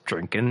 he's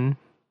drinking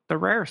the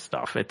rare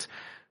stuff. It's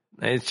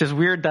just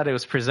weird that it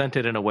was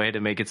presented in a way to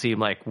make it seem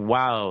like,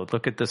 wow,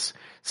 look at this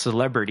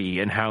celebrity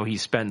and how he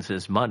spends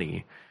his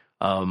money.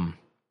 I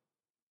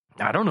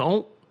don't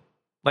know.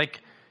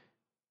 Like,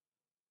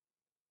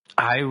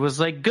 I was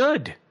like,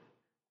 good.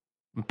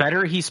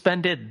 Better he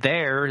spend it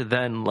there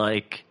than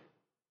like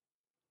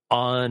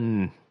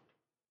on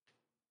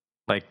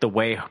like the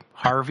way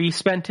Harvey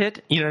spent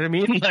it. You know what I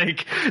mean?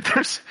 Like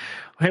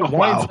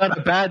wine's not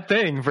a bad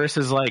thing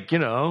versus like, you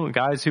know,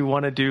 guys who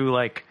want to do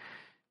like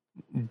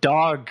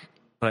dog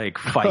like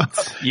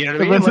fights. You know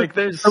what I mean? Like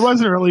there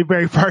wasn't really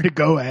very far to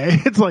go, eh?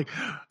 It's like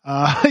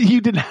you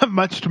didn't have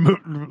much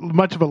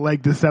of a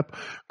leg to step.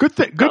 Good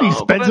he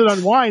spends it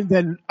on wine.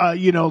 Then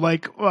you know,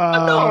 like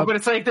no, but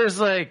it's like there's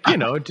like, you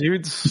know,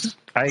 dudes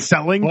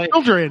selling like,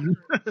 children,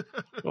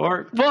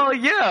 or well,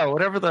 yeah,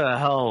 whatever the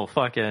hell,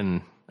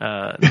 fucking.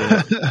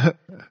 The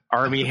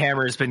Army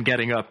Hammer's been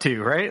getting up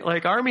to, right?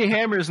 Like Army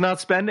Hammer's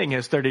not spending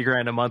his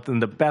 $30,000 a month in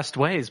the best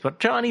ways, but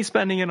Johnny's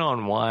spending it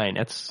on wine.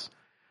 It's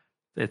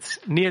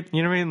neat,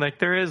 you know what I mean? Like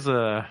there is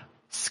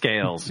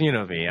scales, you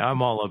know me.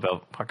 I'm all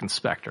about fucking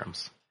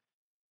spectrums.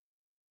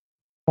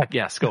 But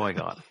yes, going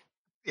on.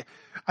 Yeah,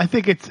 I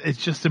think it's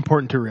just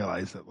important to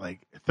realize that like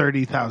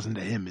 30,000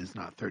 to him is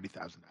not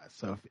 30,000 to us.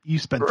 So if you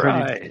spend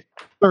 $30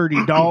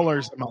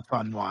 a month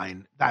on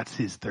wine, that's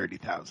his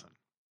 30,000.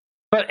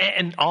 But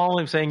and all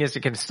I'm saying is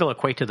it can still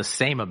equate to the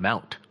same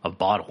amount of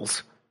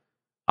bottles.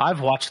 I've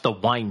watched the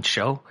wine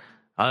show.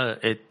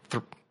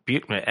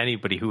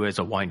 Anybody who is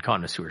a wine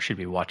connoisseur should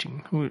be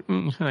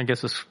watching. I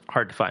guess it's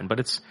hard to find, but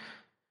it's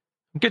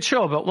a good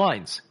show about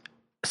wines.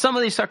 Some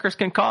of these suckers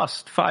can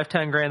cost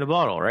 $5-10 a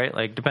bottle, right?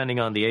 Like depending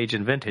on the age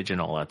and vintage and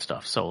all that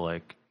stuff. So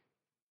like,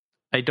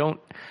 if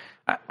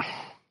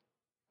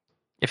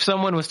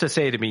someone was to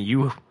say to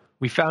me,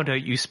 we found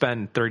out you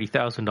spend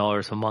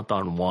 $30,000 a month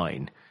on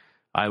wine.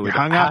 I would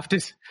have to.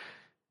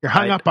 You're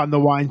hung up on the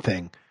wine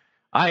thing.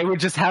 I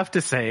would just have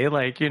to say,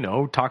 like, you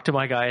know, talk to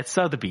my guy at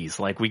Sotheby's.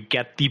 Like, we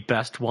get the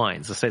best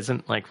wines. This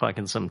isn't like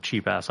fucking some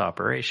cheap ass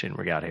operation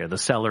we got here. The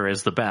cellar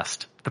is the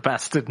best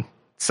in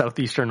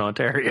southeastern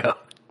Ontario.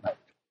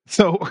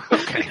 So,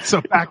 okay, so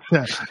back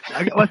to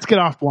let's get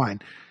off wine.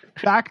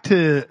 Back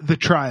to the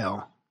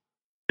trial.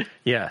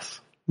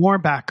 Yes. More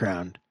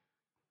background.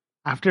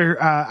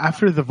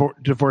 After the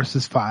divorce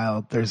is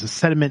filed, there's a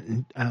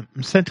settlement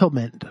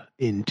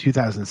in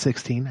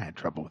 2016. I had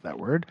trouble with that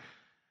word.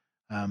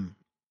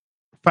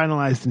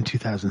 Finalized in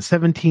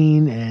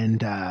 2017,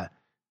 and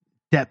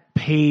Depp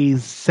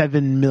pays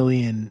 $7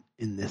 million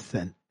in this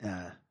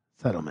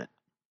settlement.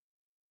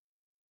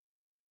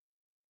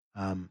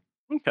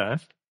 Okay.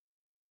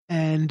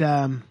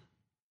 And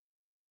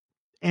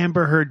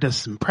Amber Heard does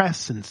some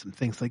press and some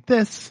things like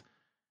this,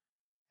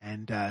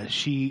 and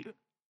she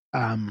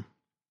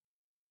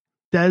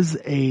does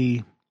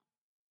a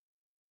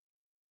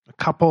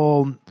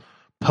couple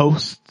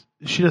posts.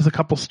 She does a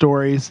couple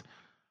stories.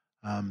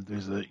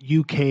 There's a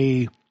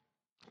UK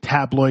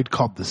tabloid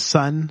called The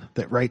Sun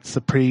that writes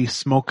a pretty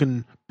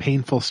smoking,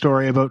 painful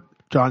story about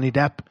Johnny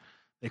Depp.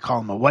 They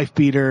call him a wife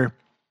beater.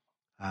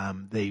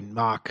 They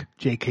mock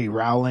J.K.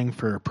 Rowling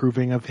for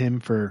approving of him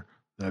for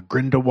the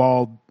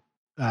Grindelwald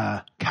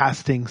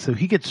casting. So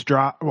he gets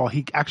dropped. Well,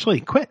 he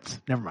actually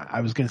quits. Never mind.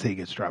 I was going to say he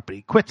gets dropped, but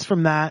he quits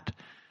from that.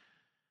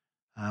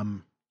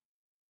 And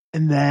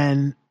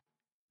then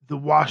the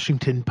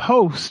Washington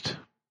Post,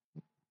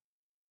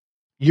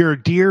 your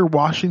dear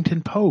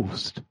Washington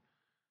Post,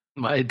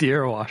 my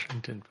dear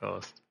Washington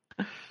Post,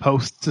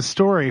 posts a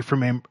story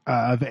from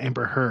of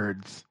Amber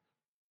Heard's,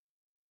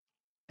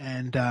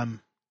 and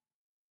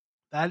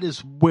that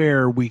is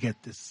where we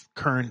get this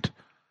current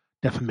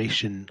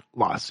defamation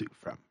lawsuit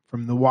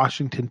from the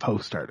Washington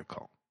Post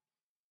article.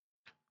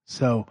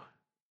 So,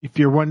 if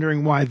you're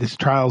wondering why this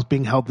trial is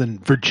being held in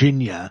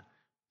Virginia,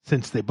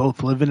 since they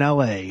both live in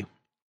LA,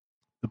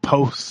 the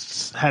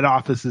Post's head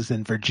office is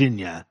in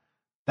Virginia.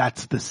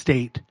 That's the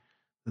state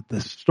that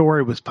the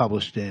story was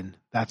published in.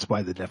 That's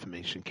why the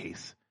defamation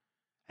case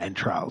and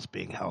trial is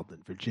being held in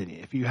Virginia.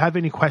 If you have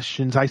any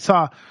questions, I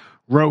saw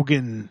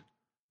Rogan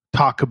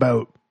talk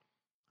about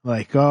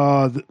like,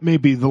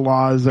 maybe the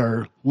laws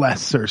are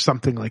less or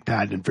something like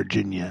that in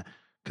Virginia.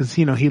 Because,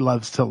 you know, he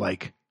loves to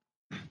like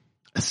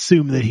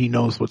assume that he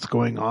knows what's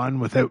going on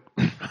without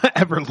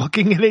ever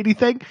looking at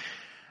anything.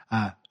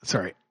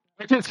 Sorry.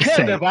 Which is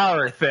kind of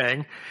our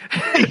thing.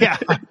 Yeah.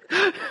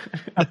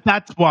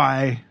 That's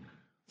why.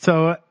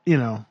 So, you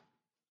know.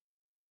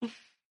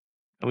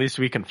 At least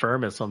we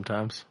confirm it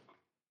sometimes.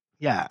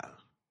 Yeah.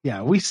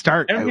 Yeah, we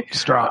start out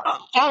strong.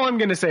 All I'm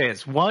going to say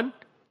is, one,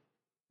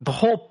 the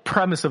whole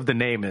premise of the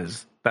name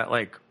is that,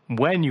 like,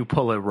 when you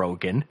pull a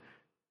Rogan,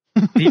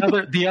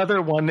 The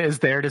other one is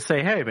there to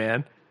say, hey,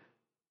 man,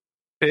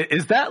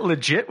 is that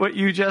legit what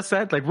you just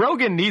said? Like,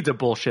 Rogan needs a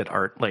bullshit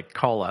art, like,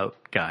 call out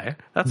guy.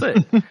 That's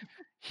it.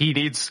 He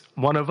needs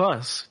one of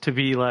us to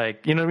be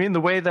like, you know what I mean?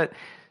 The way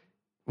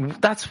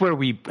that's where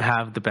we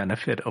have the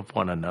benefit of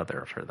one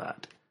another for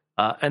that.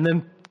 And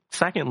then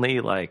secondly,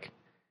 like,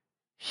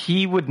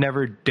 he would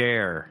never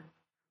dare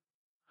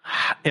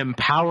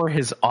empower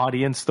his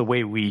audience the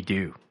way we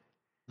do.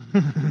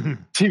 To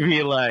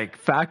be like,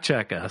 fact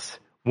check us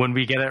when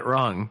we get it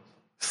wrong,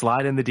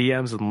 slide in the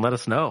DMs and let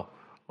us know.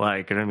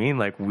 Like, you know what I mean?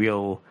 Like,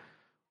 we'll,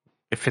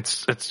 if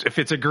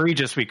it's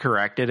egregious, we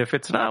correct it. If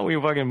it's not, we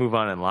fucking move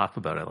on and laugh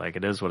about it. Like,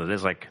 it is what it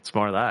is. Like, it's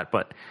more of that.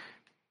 But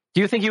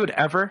do you think you would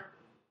ever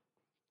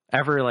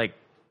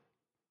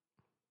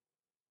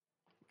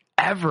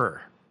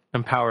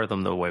empower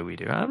them the way we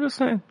do? I'm just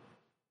saying.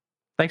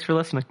 Thanks for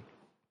listening.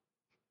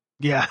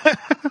 Yeah.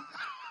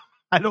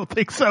 I don't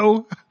think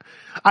so.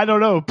 I don't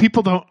know.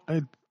 People don't.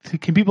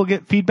 Can people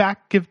get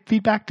feedback? Give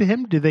feedback to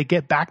him? Do they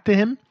get back to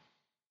him?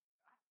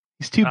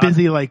 He's too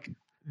busy, like,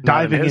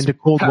 diving into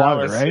cold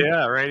water, right?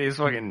 Yeah, right. He's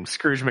fucking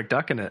Scrooge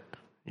McDuck in it.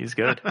 He's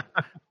good.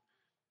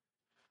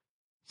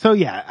 So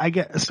yeah,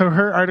 so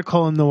her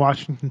article in the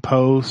Washington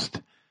Post,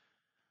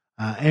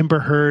 Amber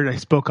Heard, I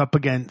spoke up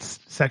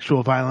against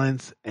sexual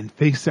violence and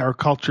face our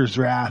culture's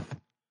wrath.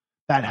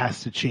 That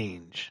has to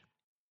change.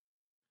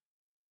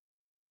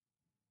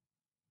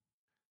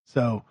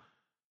 So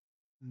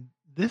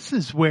this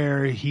is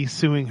where he's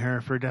suing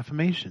her for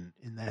defamation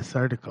in this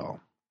article.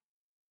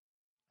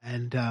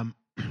 And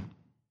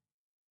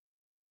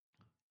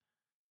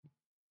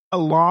a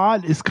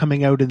lot is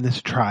coming out in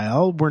this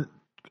trial. We're,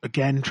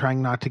 again,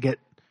 trying not to get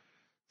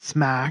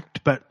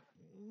smacked, but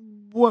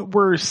what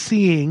we're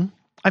seeing,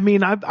 I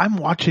mean, I'm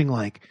watching,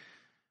 like,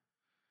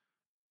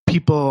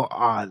 people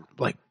on,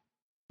 like,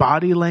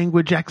 body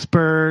language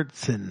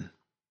experts and,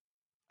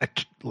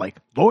 like,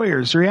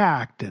 lawyers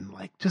react and,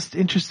 like, just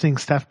interesting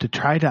stuff to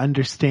try to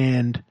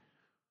understand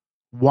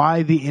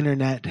why the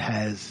internet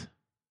has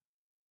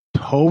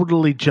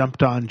totally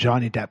jumped on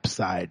Johnny Depp's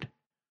side.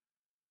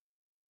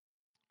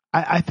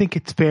 I think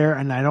it's fair,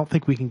 and I don't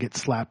think we can get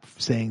slapped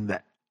saying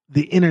that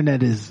the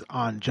internet is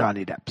on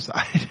Johnny Depp's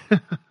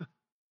side.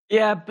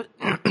 Yeah, but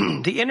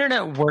the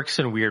internet works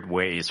in weird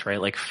ways, right?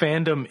 Like,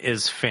 fandom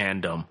is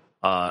fandom.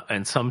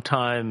 And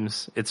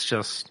sometimes it's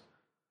just,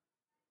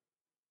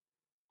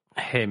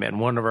 hey man,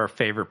 one of our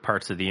favorite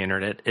parts of the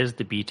internet is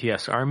the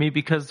BTS army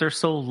because they're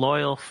so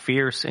loyal,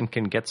 fierce, and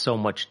can get so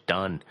much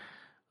done,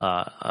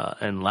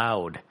 and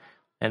loud.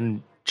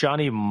 And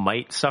Johnny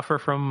might suffer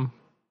from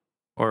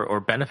or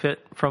benefit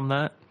from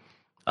that.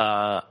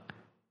 But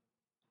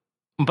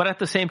at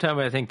the same time,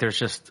 I think there's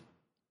just,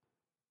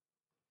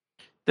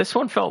 this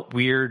one felt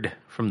weird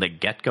from the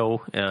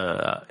get-go.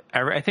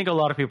 I think a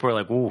lot of people were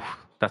like, ooh,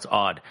 that's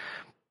odd.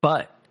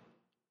 But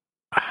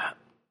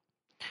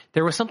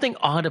there was something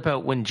odd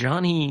about when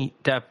Johnny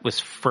Depp was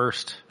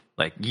first,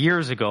 like,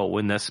 years ago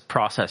when this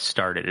process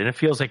started. And it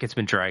feels like it's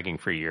been dragging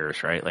for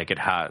years, right? Like, it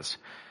has.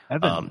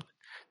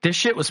 This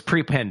shit was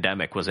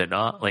pre-pandemic, was it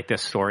not? Like,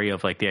 this story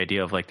of, like, the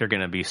idea of, like, they're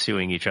going to be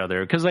suing each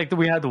other. Because, like,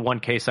 we had the one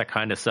case that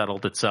kind of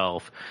settled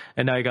itself.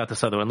 And now you got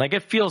this other one. Like,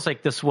 it feels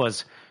like this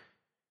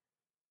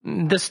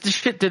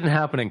shit didn't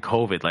happen in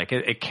COVID. Like,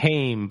 it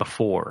came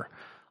before.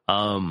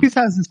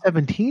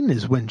 2017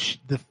 is when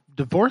the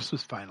divorce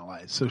was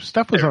finalized. So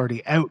stuff was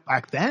already out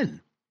back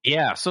then.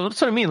 Yeah. So that's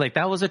what I mean. Like,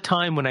 that was a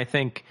time when I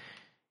think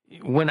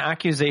when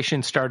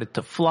accusations started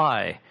to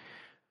fly,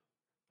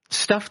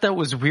 stuff that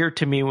was weird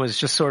to me was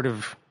just sort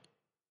of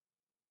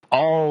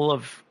all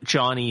of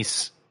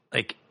Johnny's,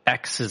 like,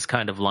 exes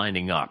kind of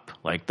lining up,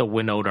 like the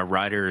Winona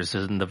Ryders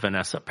and the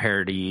Vanessa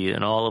Paradis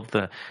and all of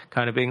the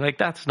kind of being like,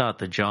 that's not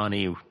the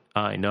Johnny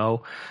I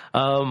know.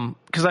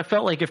 Because I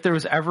felt like if there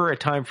was ever a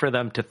time for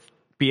them to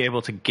be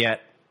able to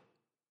get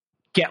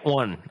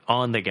one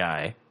on the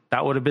guy,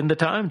 that would have been the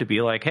time to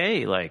be like,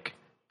 hey, like,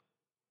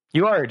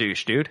 you are a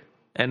douche, dude.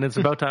 And it's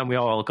about time we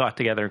all got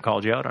together and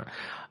called you out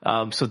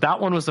on. So that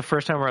one was the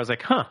first time where I was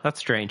like, huh, that's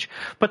strange.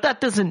 But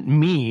that doesn't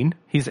mean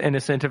he's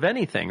innocent of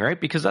anything, right?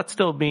 Because that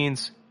still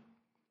means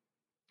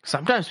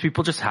sometimes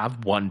people just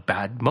have one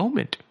bad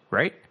moment,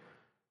 right?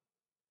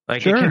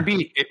 Like, sure. It can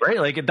be, right?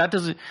 Like, that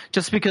doesn't,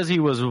 just because he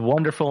was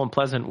wonderful and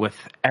pleasant with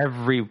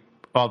every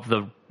of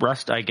the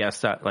rest, I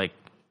guess, that, like,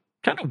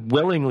 kind of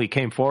willingly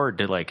came forward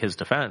to, like, his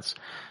defense.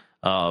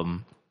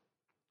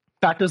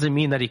 That doesn't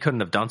mean that he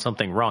couldn't have done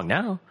something wrong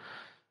now.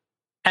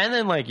 And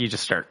then, like, you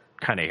just start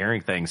kind of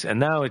hearing things. And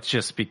now it's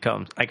just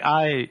becomes, like,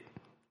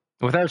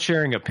 without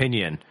sharing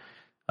opinion,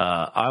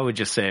 I would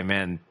just say,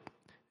 man,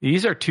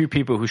 these are two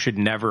people who should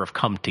never have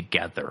come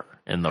together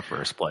in the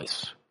first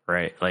place,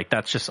 right? Like,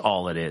 that's just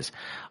all it is.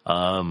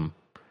 It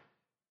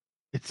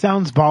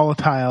sounds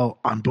volatile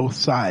on both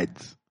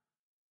sides.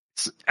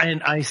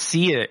 And I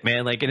see it,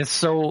 man. Like, and it's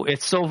so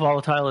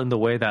volatile in the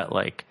way that,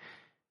 like,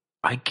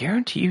 I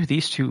guarantee you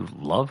these two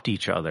loved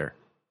each other.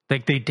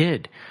 Like, they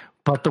did.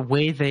 But the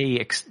way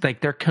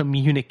their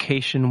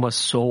communication was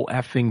so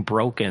effing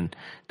broken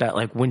that,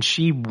 like, when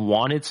she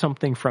wanted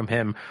something from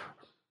him,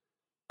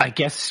 I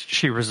guess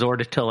she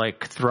resorted to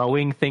like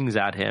throwing things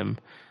at him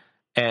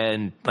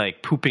and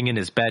like pooping in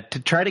his bed to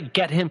try to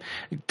get him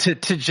to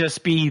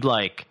just be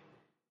like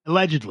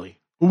allegedly.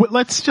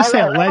 Let's just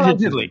say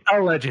allegedly.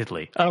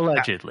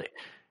 Allegedly.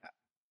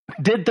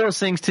 Did those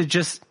things to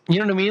just, you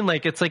know what I mean?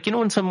 Like, it's like, you know,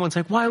 when someone's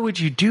like, why would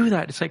you do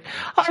that? It's like,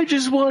 I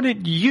just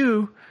wanted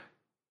you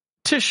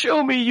to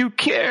show me you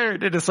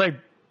cared. And it's like,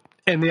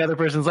 and the other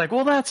person's like,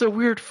 well, that's a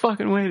weird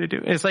fucking way to do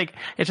it. It's like,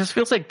 it just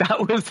feels like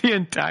that was the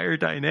entire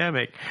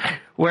dynamic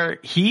where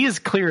he is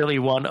clearly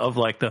one of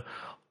like the,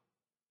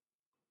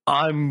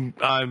 I'm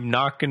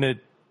not going to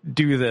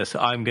do this.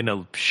 I'm going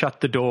to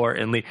shut the door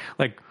and leave.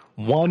 Like,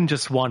 one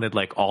just wanted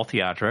like all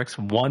theatrics.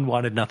 One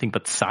wanted nothing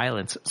but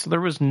silence. So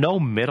there was no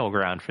middle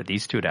ground for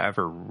these two to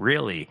ever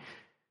really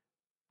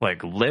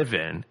like live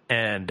in.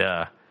 And,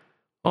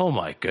 oh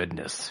my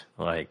goodness.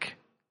 Like,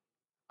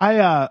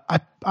 I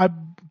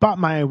bought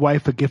my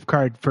wife a gift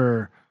card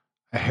for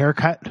a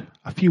haircut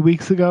a few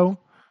weeks ago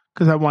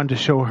because I wanted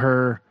to show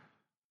her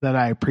that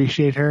I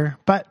appreciate her.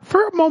 But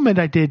for a moment,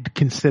 I did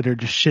consider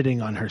just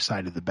shitting on her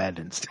side of the bed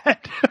instead.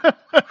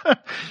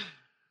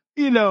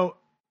 You know,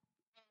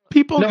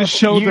 people just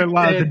show their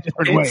love in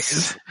different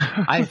ways.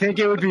 I think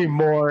it would be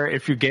more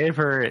if you gave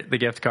her the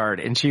gift card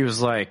and she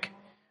was like,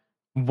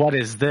 what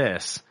is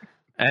this?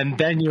 And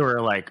then you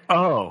were like,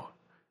 oh.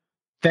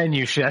 Then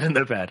you shit in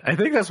the bed. I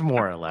think that's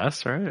more or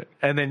less, right?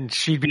 And then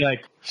she'd be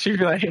like,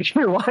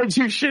 why'd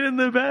you shit in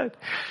the bed?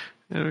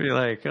 And I'd be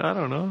like, I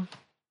don't know.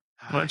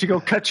 Why don't you go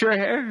cut your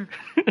hair?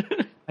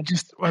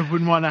 I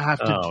wouldn't want to have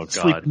to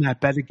sleep in that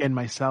bed again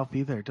myself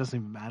either. It doesn't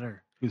even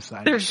matter whose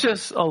side. There's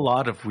just a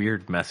lot of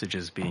weird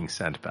messages being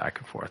sent back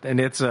and forth. And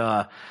it's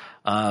a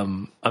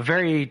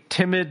very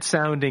timid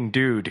sounding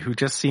dude who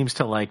just seems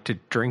to like to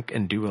drink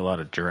and do a lot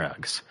of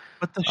drugs.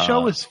 But the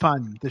show is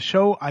fun. The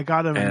show, I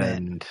got to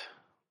admit,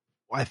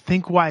 I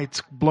think why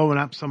it's blowing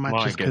up so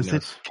much is because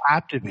it's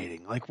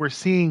captivating. Like, we're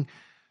seeing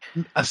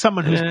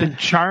someone who's been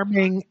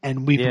charming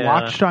and we've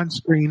watched on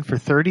screen for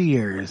 30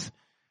 years,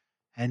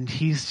 and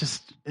he's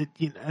just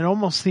it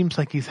almost seems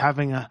like he's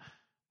having a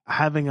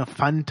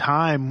fun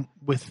time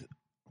with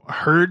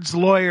Heard's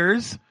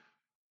lawyers.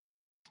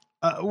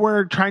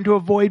 We're trying to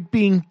avoid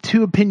being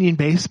too opinion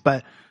based,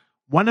 but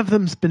one of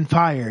them's been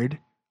fired.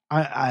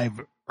 I've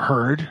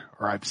heard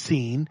or I've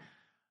seen,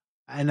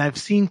 and I've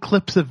seen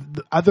clips of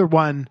the other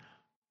one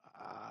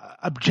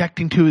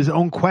objecting to his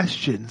own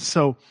questions.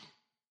 So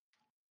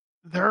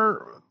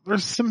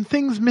there's some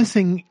things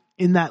missing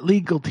in that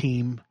legal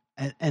team,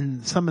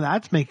 and some of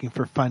that's making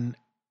for fun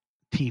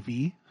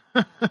TV.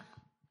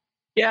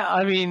 Yeah,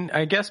 I mean,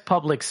 I guess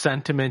public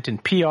sentiment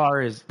and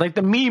PR is like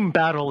the meme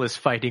battle is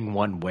fighting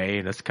one way,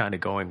 and it's kind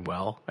of going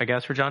well, I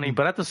guess, for Johnny.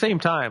 But at the same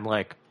time,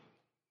 like,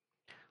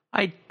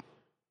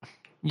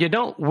 you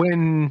don't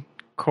win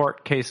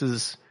court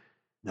cases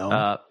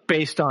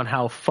based on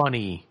how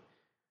funny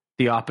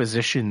the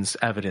opposition's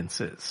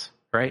evidence is,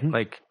 right? Mm-hmm.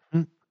 Like,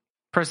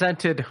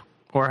 presented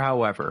or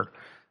however.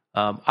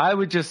 I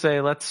would just say,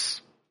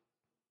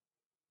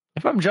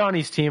 if I'm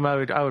Johnny's team,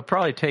 I would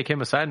probably take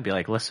him aside and be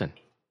like, listen,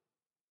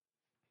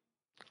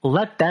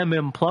 let them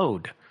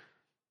implode.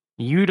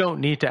 You don't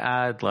need to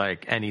add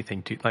like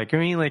anything to, like, I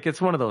mean, like,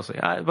 it's one of those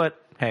things.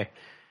 But hey,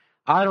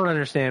 I don't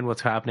understand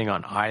what's happening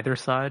on either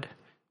side.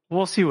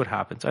 We'll see what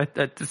happens. I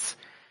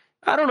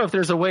don't know if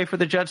there's a way for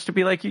the judge to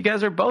be like, you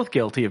guys are both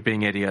guilty of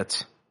being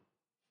idiots.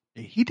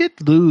 He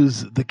did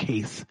lose the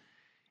case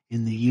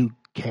in the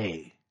UK.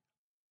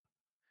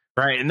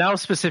 Right, and that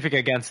was specific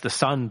against the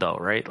Sun, though,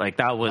 right? Like,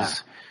 that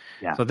was...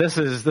 Yeah. So this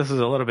is a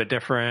little bit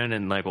different,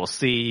 and, like, we'll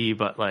see,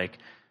 but, like,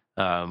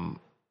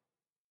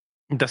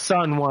 the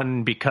Sun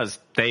won because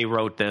they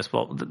wrote this.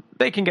 Well,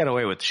 they can get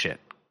away with shit,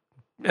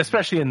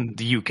 especially in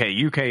the UK.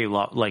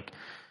 UK, like,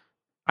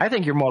 I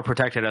think you're more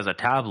protected as a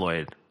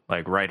tabloid,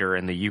 like, writer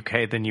in the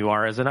UK than you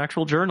are as an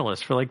actual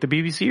journalist for, like, the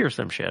BBC or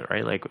some shit,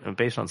 right? Like,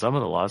 based on some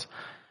of the laws.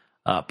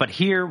 But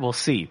here, we'll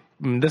see.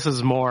 This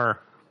is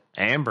more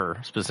Amber,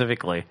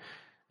 specifically.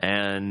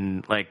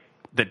 And, like,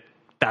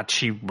 that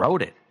she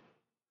wrote it,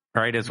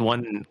 right, is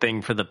one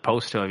thing for the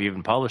Post to have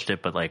even published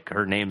it, but, like,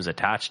 her name's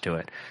attached to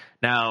it.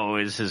 Now,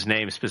 is his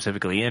name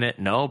specifically in it?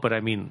 No, but,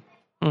 I mean,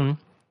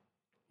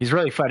 he's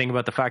really fighting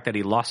about the fact that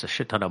he lost a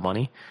shit ton of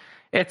money.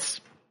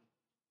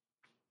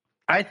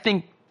 I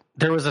think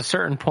there was a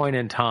certain point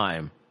in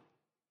time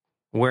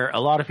where a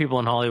lot of people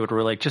in Hollywood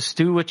were like, just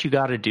do what you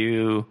got to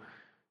do.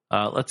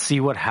 Let's see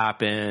what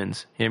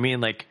happens. You know what I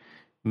mean? Like,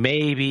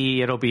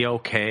 maybe it'll be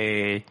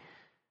okay.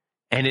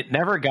 And it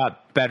never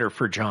got better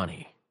for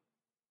Johnny.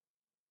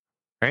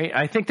 Right?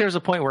 I think there's a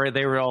point where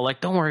they were all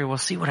like, don't worry, we'll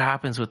see what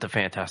happens with the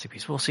Fantastic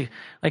Beasts. We'll see.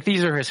 Like,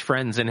 these are his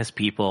friends and his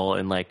people.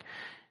 And, like,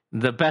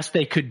 the best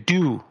they could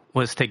do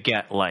was to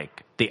get,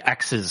 like, the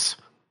exes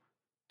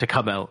to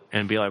come out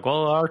and be like,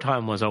 well, our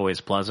time was always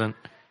pleasant.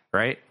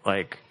 Right?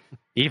 Like,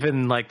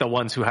 even, like, the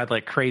ones who had,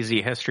 like,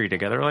 crazy history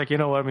together. Like, you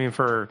know what I mean?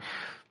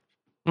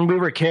 We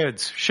were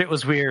kids. Shit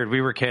was weird.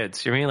 We were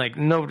kids. You know what I mean? Like,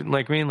 no,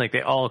 like, I mean, like,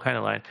 they all kind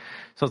of lied.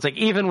 So it's like,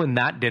 even when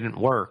that didn't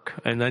work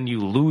and then you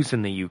lose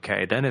in the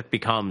UK, then it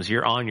becomes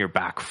you're on your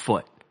back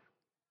foot.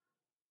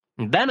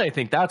 And then I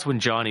think that's when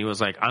Johnny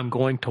was like, I'm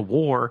going to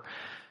war.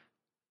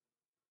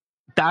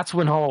 That's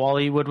when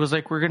Hollywood was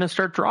like, we're going to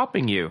start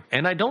dropping you.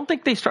 And I don't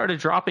think they started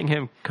dropping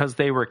him because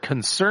they were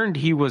concerned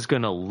he was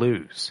going to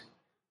lose.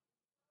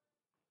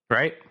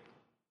 Right?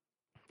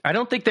 I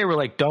don't think they were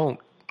like,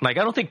 I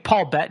don't think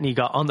Paul Bettany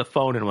got on the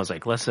phone and was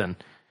like, listen,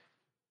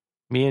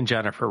 me and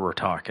Jennifer were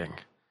talking.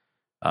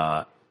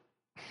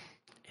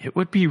 It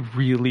would be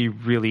really,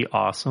 really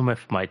awesome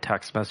if my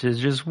text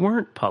messages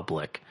weren't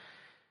public.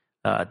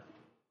 The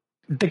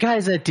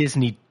guys at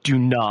Disney do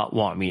not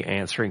want me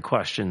answering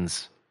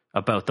questions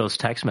about those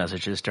text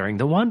messages during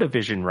the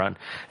WandaVision run.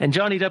 And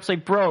Johnny Depp's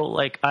like, bro,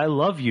 like, I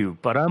love you,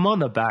 but I'm on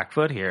the back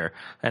foot here.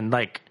 And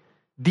like,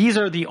 these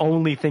are the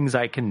only things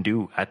I can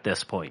do at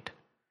this point.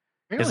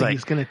 Really? Like,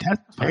 he's going to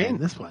testify in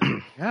this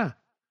one. Yeah.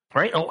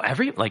 Right? Oh,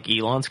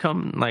 Elon's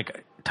come,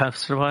 like,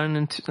 testifying,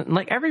 and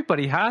like,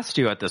 everybody has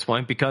to at this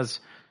point because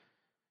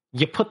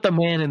you put the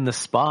man in the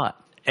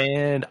spot.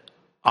 And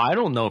I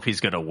don't know if he's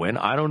going to win.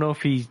 I don't know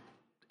if he's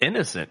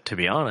innocent, to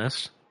be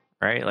honest.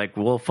 Right? Like,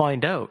 we'll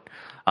find out.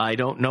 I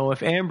don't know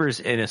if Amber's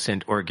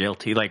innocent or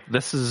guilty. Like,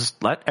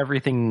 let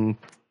everything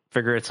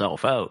figure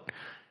itself out.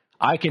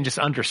 I can just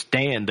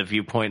understand the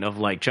viewpoint of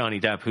like Johnny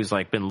Depp, who's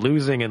like been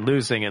losing and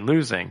losing and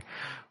losing,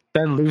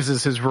 then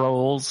loses his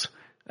roles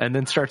and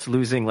then starts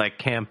losing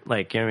like you know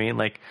what I mean?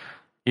 Like,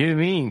 you know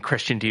what I mean?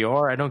 Christian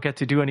Dior, I don't get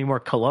to do any more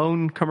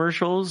cologne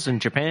commercials in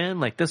Japan.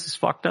 Like, this is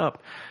fucked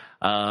up.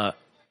 At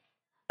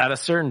a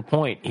certain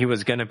point, he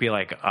was going to be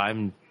like,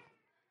 I'm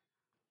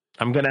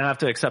going to have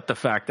to accept the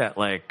fact that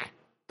like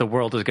the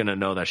world is going to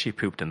know that she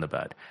pooped in the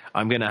bed.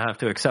 I'm going to have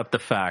to accept the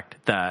fact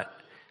that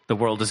the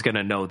world is going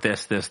to know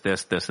this,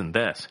 and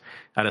this.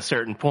 At a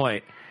certain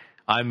point,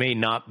 I may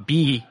not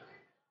be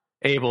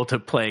able to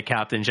play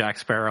Captain Jack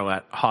Sparrow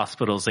at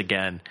hospitals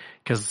again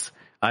because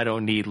I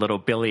don't need little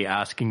Billy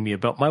asking me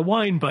about my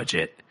wine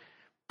budget.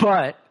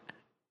 But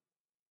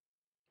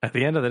at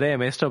the end of the day, it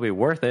may still be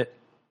worth it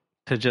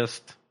to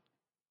just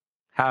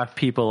have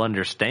people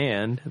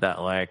understand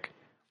that like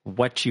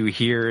what you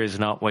hear is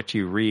not what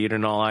you read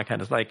and all that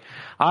kind of like,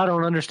 I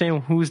don't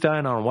understand who's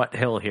dying on what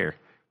hill here.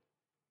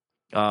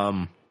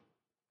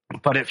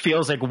 But it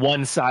feels like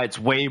one side's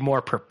way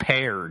more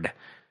prepared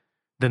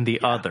than the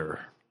other.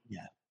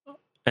 Yeah.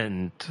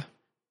 And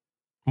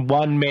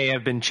one may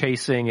have been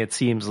chasing, it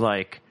seems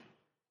like,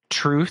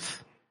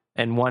 truth,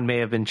 and one may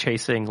have been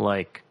chasing,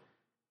 like,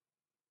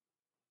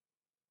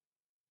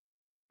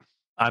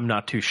 I'm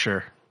not too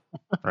sure.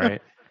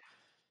 Right?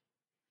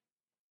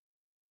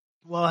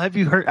 Well, have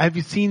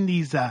you seen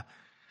these,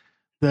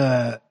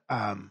 the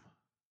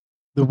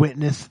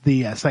witness,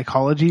 the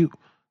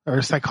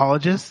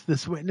psychologist,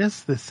 this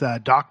witness, this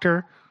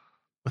doctor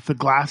with the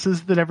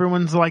glasses that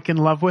everyone's like in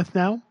love with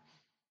now?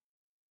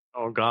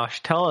 Oh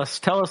gosh, tell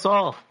us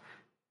all.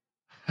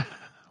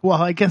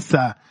 Well, I guess,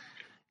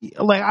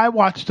 like I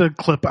watched a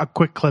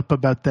quick clip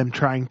about them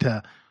trying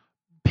to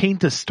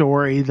paint a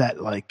story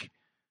that like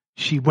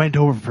she went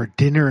over for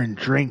dinner and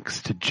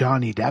drinks to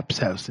Johnny Depp's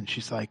house, and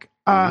she's like,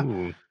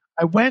 I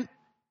went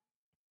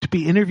to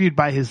be interviewed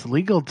by his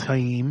legal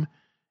team.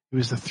 It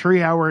was a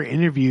 3-hour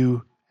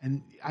interview,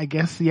 and I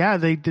guess, yeah,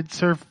 they did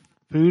serve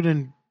food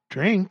and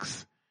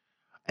drinks.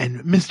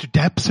 And Mr.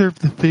 Depp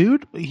served the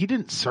food? He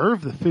didn't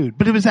serve the food,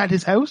 but it was at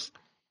his house?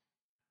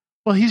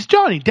 Well, he's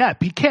Johnny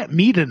Depp. He can't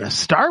meet in a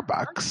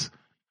Starbucks.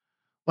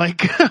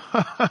 Like,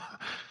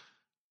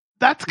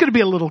 that's going to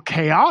be a little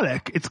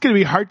chaotic. It's going to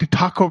be hard to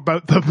talk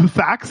about the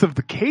facts of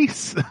the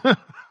case. A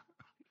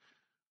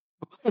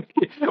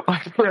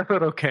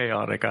little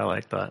chaotic. I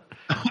like that.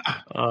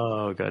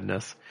 Oh,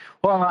 goodness.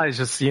 Well, I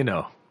just,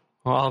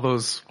 all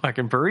those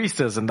fucking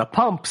baristas and the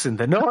pumps and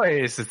the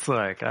noise. It's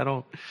like,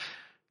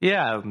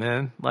 yeah,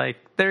 man. Like,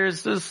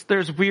 there's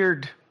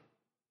weird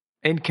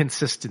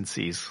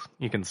inconsistencies,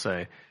 you can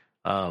say.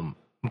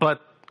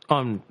 But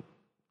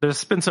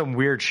there's been some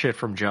weird shit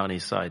from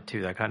Johnny's side,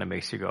 too, that kind of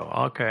makes you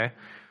go, okay.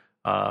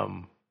 But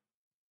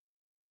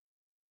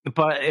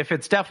if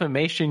it's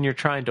defamation you're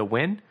trying to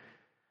win,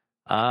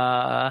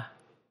 I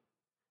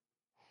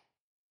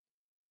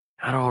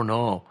don't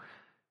know.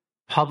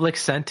 Public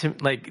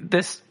sentiment, like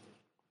this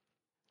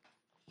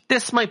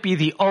might be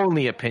the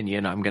only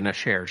opinion I'm going to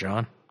share,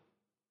 John.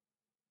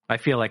 I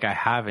feel like I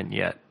haven't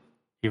yet,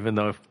 even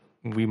though if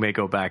we may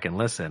go back and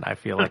listen, I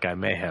feel like I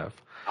may have.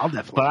 I'll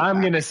definitely. But I'm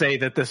going to say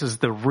that this is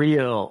the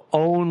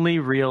only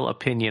real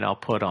opinion I'll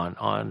put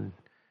on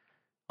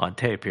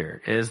tape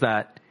here, is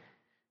that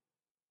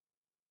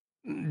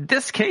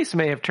this case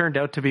may have turned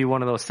out to be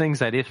one of those things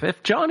that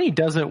if Johnny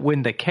doesn't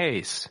win the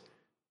case,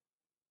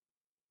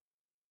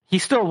 he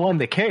still won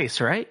the case,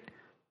 right?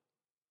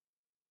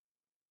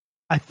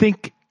 I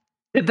think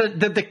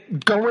the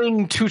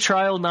going to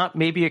trial not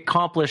maybe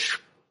accomplish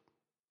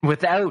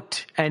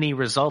without any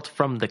result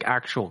from the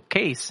actual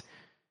case.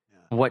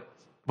 Yeah.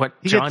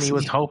 What Johnny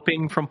was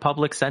hoping from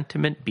public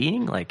sentiment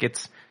being like,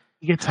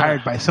 he gets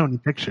hired by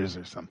Sony Pictures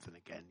or something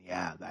again.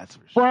 Yeah, that's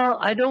for sure. Well,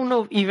 I don't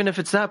know even if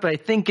it's that, but I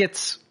think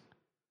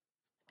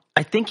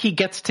he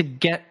gets to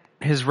get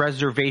his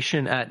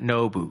reservation at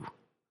Nobu.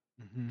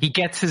 Mm-hmm. He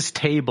gets his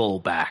table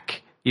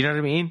back. You know what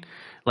I mean?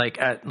 Like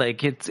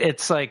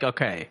it's like,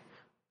 okay,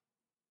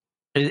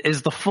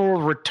 is the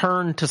full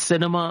return to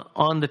cinema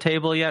on the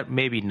table yet?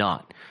 Maybe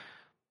not.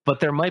 But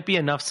there might be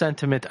enough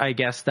sentiment, I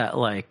guess, that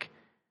like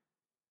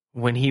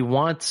when he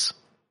wants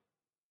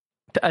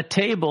a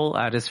table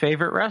at his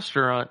favorite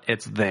restaurant,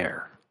 it's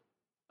there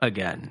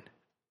again.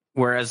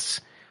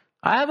 Whereas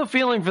I have a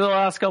feeling for the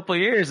last couple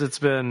of years, it's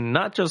been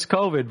not just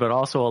COVID, but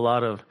also a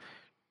lot of,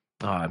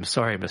 oh, I'm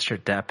sorry, Mr.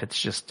 Depp. It's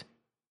just,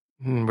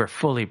 we're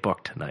fully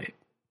booked tonight.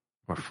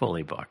 We're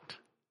fully booked.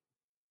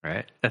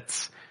 Right?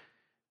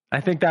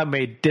 I think that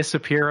may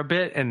disappear a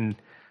bit, and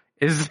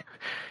is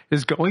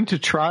going to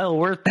trial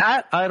worth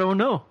that? I don't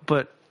know,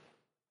 but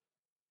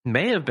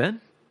may have been.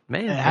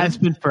 It has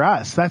been for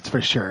us, that's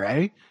for sure,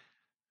 eh?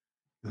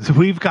 So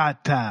we've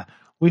got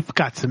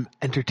some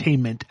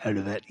entertainment out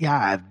of it. Yeah,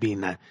 I've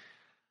been.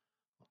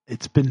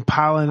 It's been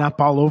piling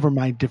up all over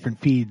my different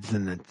feeds,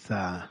 and it's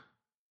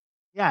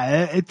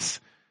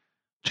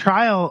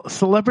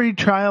celebrity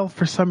trial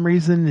for some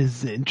reason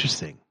is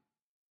interesting.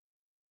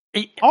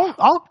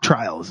 All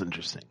trial is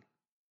interesting.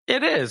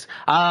 It is.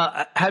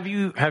 Have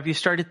you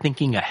started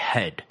thinking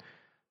ahead?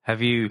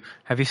 Have you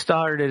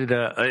started?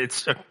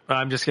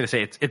 I'm just gonna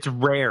say it's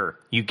rare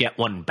you get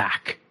one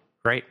back,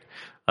 right?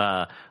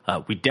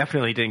 We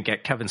definitely didn't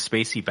get Kevin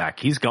Spacey back.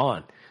 He's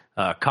gone.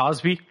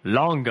 Cosby,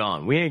 long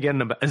gone. We ain't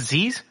getting him back.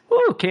 Aziz,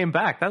 came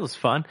back. That was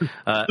fun.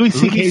 Louis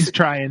C.K.'s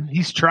trying.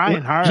 He's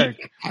trying hard.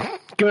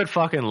 Good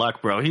fucking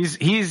luck, bro.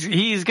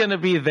 He's gonna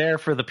be there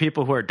for the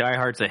people who are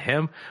diehards of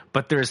him.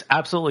 But there's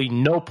absolutely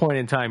no point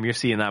in time you're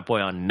seeing that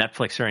boy on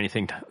Netflix or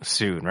anything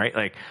soon, right?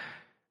 Like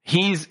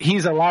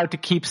he's allowed to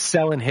keep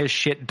selling his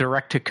shit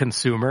direct to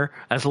consumer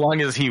as long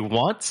as he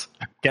wants.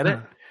 Get it?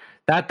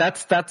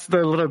 That's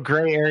the little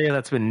gray area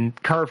that's been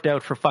carved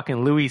out for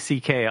fucking Louis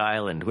C.K.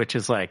 Island, which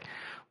is like,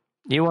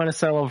 you want to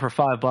sell them for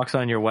 $5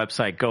 on your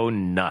website, go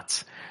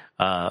nuts.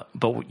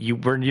 But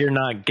you're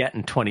not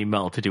getting 20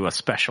 mil to do a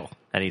special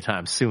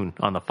anytime soon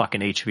on the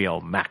fucking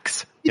HBO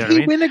Max. You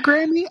Did he win a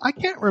Grammy? I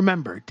can't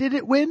remember. Did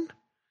it win?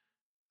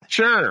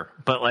 Sure,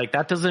 but like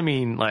that doesn't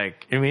mean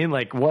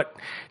what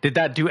did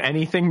that do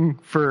anything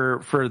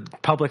for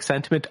public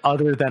sentiment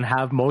other than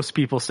have most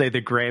people say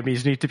the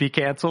Grammys need to be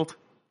canceled?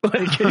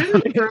 Like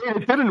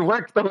it didn't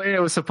work the way it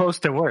was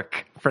supposed to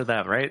work for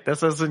them, right?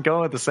 This doesn't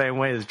go the same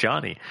way as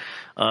Johnny.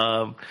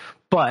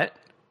 But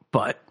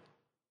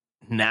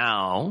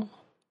now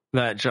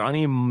that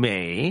Johnny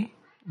may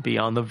be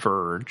on the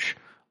verge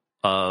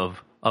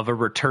of a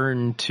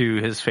return to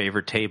his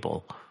favorite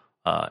table,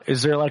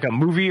 is there like a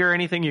movie or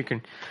anything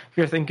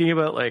you're thinking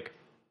about, like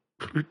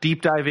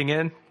deep diving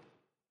in?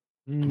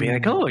 Being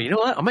like, oh, you know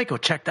what? I might go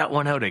check that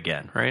one out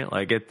again, right?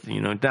 Like it's,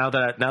 now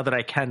that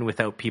I can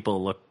without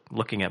people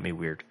looking at me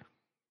weird.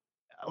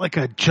 Like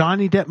a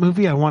Johnny Depp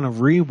movie I want to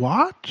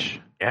rewatch?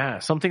 Yeah,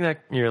 something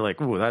that you're like,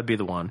 ooh, that'd be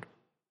the one.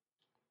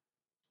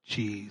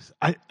 Jeez.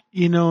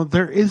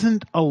 There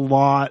isn't a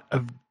lot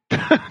of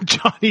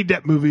Johnny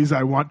Depp movies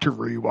I want to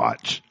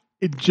rewatch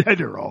in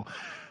general.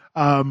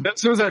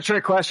 This was a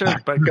trick question,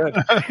 but good.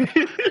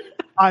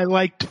 I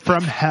liked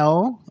From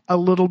Hell a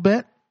little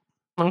bit.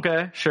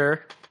 Okay,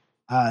 sure.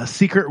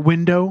 Secret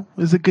Window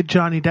is a good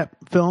Johnny Depp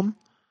film.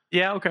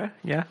 Yeah, okay.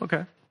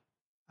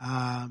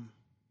 I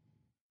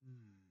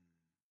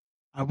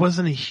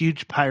wasn't a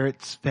huge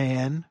Pirates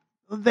fan.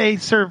 They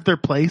served their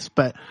place,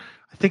 but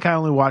I think I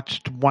only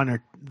watched one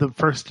or the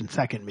first and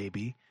second,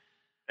 maybe.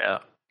 Yeah.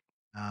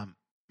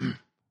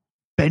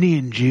 Benny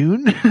and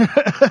June.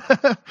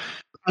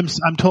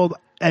 I'm told,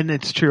 and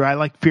it's true. I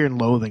like Fear and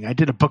Loathing. I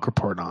did a book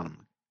report on them.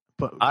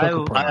 I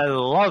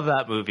love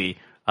that movie.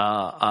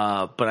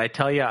 But I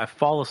tell you, I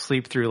fall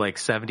asleep through like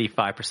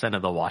 75%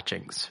 of the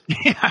watchings.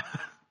 Yeah.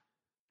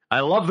 I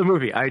love the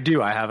movie. I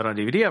do. I have it on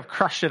DVD. I've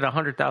crushed it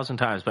 100,000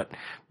 times, but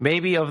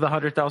maybe of the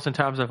 100,000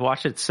 times I've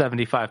watched it,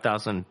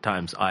 75,000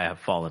 times I have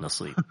fallen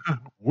asleep.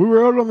 We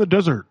were out on the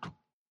desert.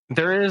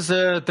 There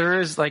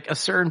is like a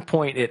certain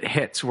point it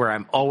hits where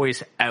I'm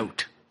always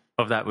out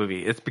of that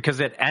movie. It's because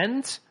it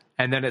ends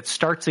and then it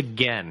starts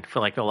again for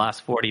like the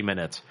last 40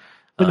 minutes.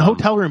 When the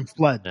hotel room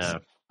floods,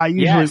 I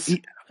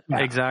usually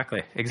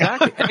Exactly.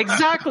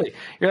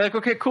 You're like,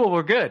 okay, cool,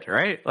 we're good,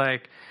 right?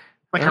 Like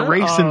a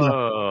race in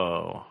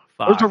the.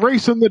 There's a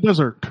race in the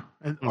desert,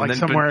 and then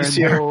somewhere in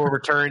there.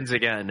 Returns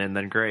again, and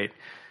then great.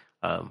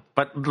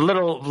 But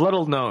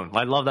little known.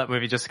 I love that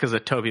movie just because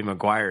of Tobey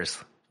Maguire's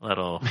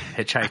little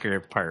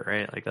hitchhiker part,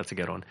 right? Like that's a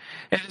good one.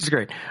 It's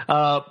great.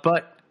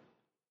 But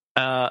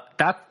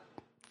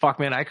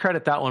man, I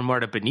credit that one more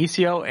to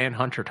Benicio and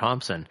Hunter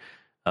Thompson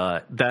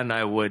than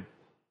I would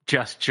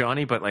just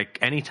Johnny. But like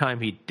anytime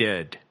he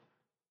did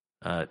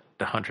the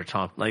Hunter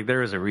Thompson, like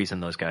there is a reason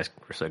those guys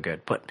were so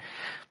good. But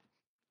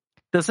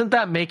doesn't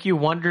that make you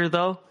wonder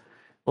though?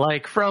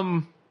 Like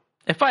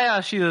if I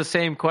ask you the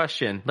same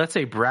question, let's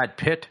say Brad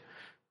Pitt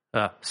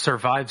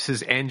survives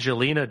his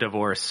Angelina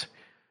divorce,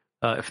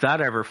 if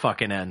that ever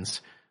fucking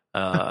ends,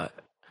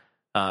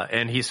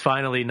 And he's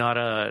finally not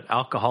a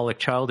alcoholic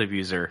child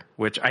abuser,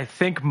 which I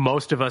think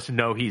most of us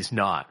know he's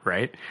not,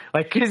 right?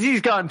 Like, cause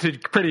he's gotten to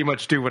pretty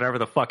much do whatever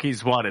the fuck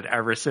he's wanted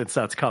ever since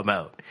that's come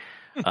out.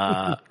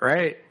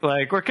 Right?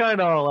 Like, we're kind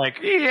of like,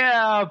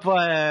 yeah,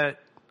 but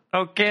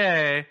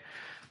okay.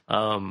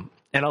 And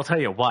I'll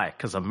tell you why,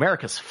 cause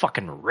America's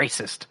fucking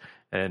racist.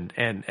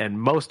 And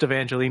most of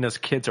Angelina's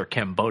kids are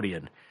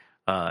Cambodian.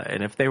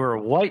 And if they were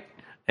white,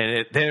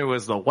 and there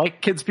was the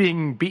white kids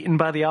being beaten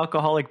by the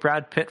alcoholic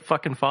Brad Pitt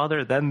fucking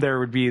father, then there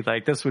would be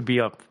like, this would be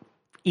a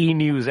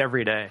E-News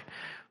every day.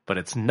 But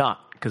it's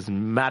not, because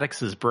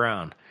Maddox is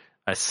brown.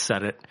 I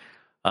said it.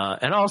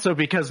 And also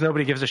because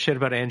nobody gives a shit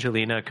about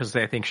Angelina because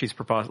they think she's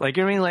proposed. Like,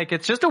 I mean, like,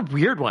 it's just a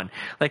weird one.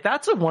 Like,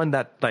 that's the one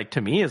that, like,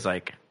 to me is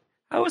like,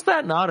 how is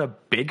that not a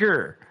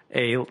bigger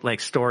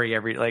story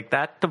like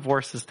that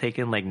divorce has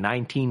taken like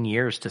 19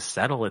 years to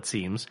settle, it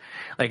seems.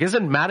 Like,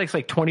 isn't Maddox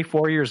like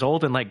 24 years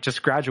old and like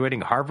just graduating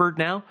Harvard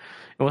now?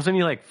 And wasn't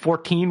he like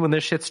 14 when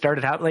this shit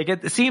started happening?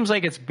 Like, it seems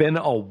like it's been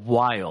a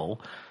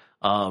while.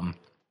 But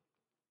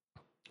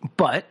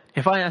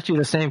if I asked you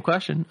the same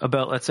question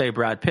about, let's say,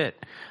 Brad Pitt,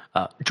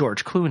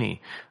 George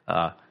Clooney,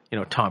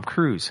 Tom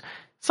Cruise,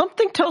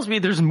 something tells me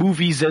there's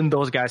movies in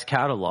those guys'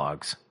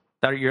 catalogs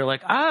that you're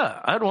like,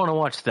 I'd want to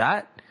watch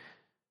that.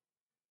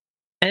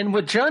 And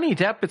with Johnny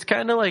Depp, it's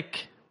kind of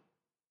like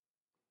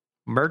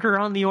Murder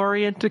on the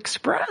Orient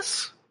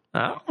Express.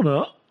 I don't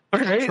know.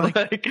 Right?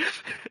 Like,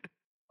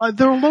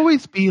 there will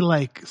always be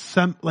like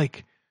some,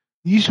 like,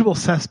 Usual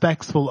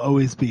Suspects will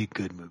always be a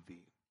good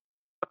movie.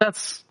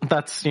 That's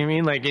you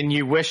mean, like, and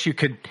you wish you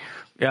could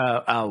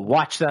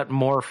watch that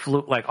more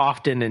like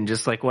often and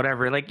just like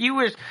whatever. Like, you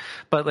wish,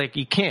 but like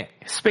you can't.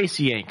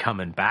 Spacey ain't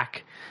coming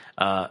back.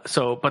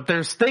 But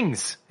there's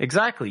things.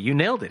 Exactly. You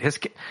nailed it.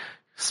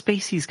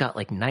 Spacey's got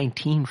like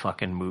 19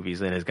 fucking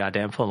movies in his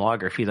goddamn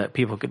filmography that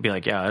people could be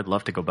like, yeah, I'd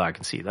love to go back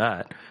and see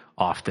that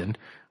often.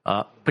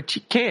 But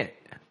you can't,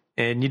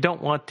 and you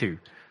don't want to.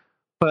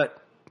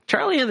 But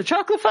Charlie and the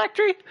Chocolate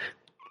Factory?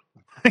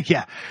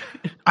 Yeah.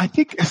 I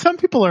think some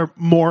people are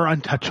more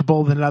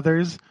untouchable than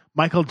others.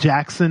 Michael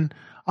Jackson,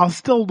 I'll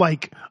still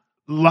like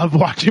love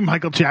watching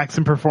Michael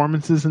Jackson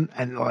performances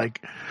and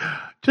like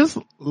just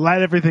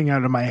let everything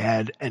out of my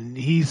head, and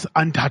he's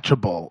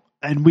untouchable.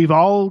 And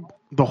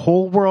the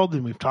whole world,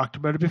 and we've talked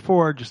about it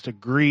before, just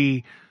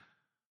agree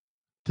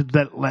to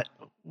that.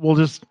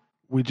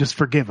 We just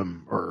forgive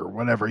him, or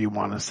whatever you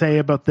want to say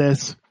about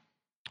this.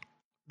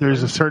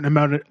 There's a certain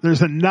amount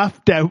there's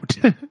enough doubt,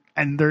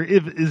 and there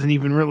isn't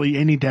even really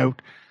any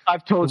doubt.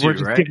 I've told you, we're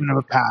just right? giving him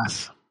a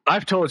pass.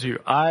 I've told you.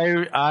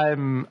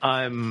 I'm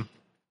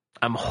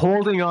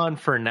holding on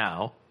for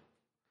now.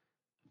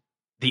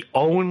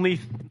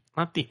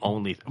 Not the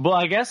only. Well,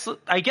 I guess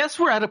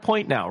we're at a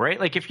point now, right?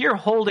 Like, if you're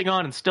holding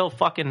on and still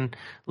fucking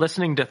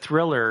listening to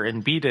Thriller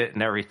and Beat It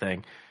and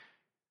everything,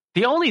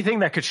 the only thing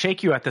that could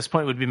shake you at this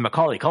point would be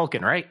Macaulay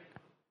Culkin, right?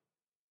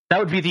 That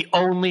would be the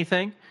only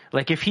thing.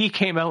 Like, if he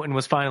came out and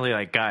was finally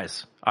like,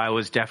 guys, I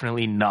was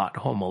definitely not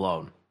home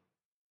alone.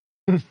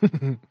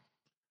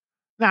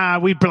 Nah,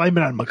 we'd blame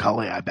it on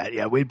Macaulay, I bet.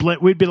 Yeah, we'd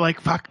be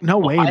like, fuck, no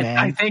way, man.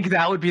 I think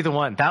that would be the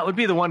one. That would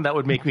be the one that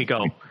would make me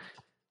go,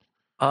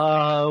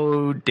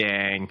 oh,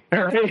 dang.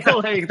 Right?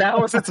 Like, that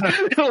was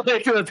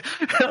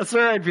that's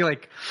where I'd be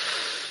like,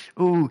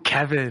 ooh,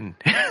 Kevin.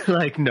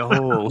 Like,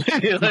 no.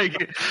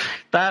 Like,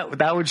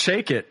 that would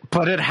shake it.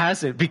 But it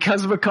hasn't,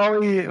 because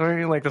Macaulay,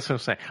 like, that's what I'm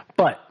saying.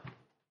 But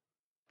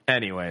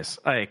anyways,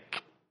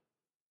 like,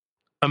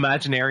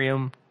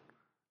 Imaginarium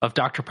of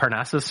Dr.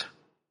 Parnassus.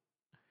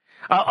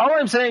 All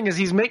I'm saying is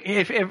he's making,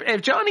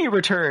 if Johnny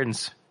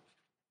returns,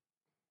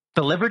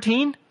 The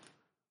Libertine,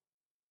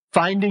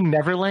 Finding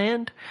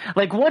Neverland,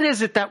 like, what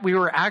is it that we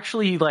were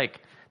actually like,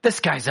 this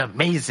guy's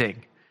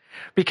amazing?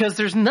 Because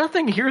there's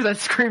nothing here that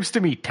screams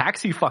to me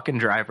Taxi fucking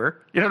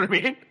Driver. You know what I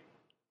mean?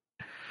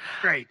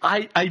 Right.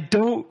 I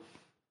don't.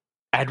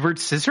 Edward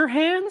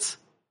Scissorhands?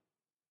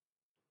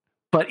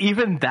 But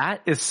even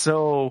that is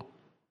so,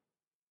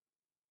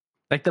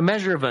 like, The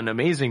Measure of an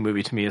Amazing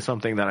Movie to me is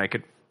something that I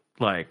could,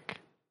 like,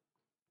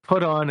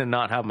 put on and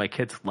not have my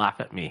kids laugh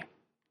at me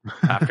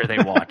after they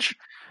watch.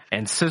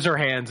 And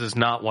Scissorhands is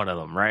not one of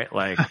them, right?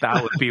 Like,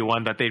 that would be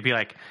one that they'd be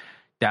like,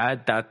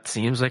 Dad, that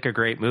seems like a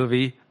great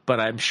movie, but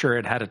I'm sure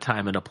it had a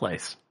time and a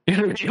place. You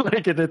know what I mean?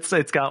 Like,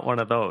 it's got one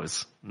of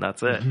those, and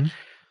that's it.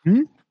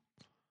 Mm-hmm.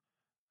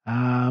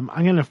 I'm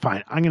gonna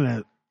suggest.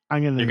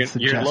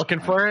 You're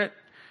looking for it?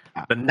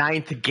 The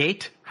Ninth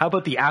Gate? How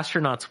about The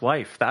Astronaut's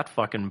Wife? That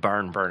fucking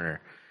barn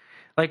burner.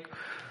 Like,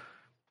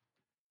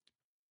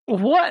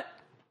 what?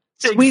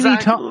 Sweeney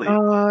exactly.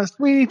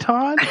 Sweeney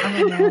Todd? I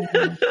don't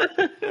know.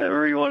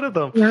 Every one of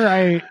them. You're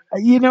right.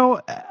 You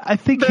know, I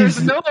think there's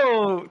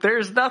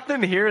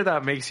nothing here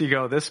that makes you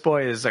go, this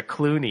boy is a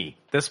Clooney.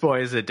 This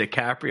boy is a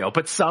DiCaprio.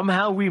 But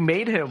somehow we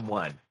made him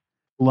one.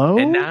 Low?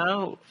 And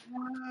now,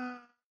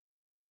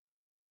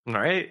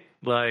 right?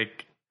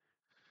 Like,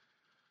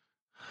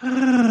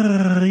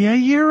 yeah,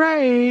 you're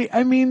right.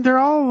 I mean, they're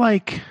all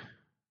liked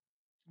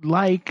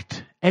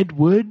Ed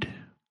Wood.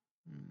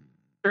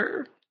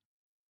 Sure.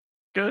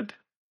 Good.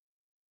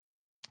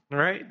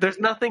 right? There's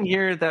nothing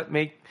here that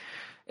make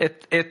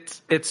it.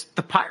 It's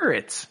the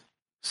pirates.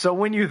 So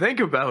when you think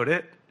about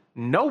it,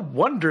 no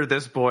wonder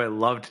this boy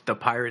loved the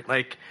pirate.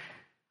 Like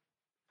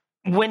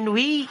when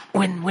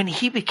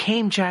he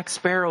became Jack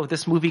Sparrow,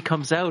 this movie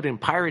comes out and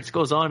Pirates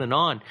goes on and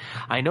on.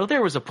 I know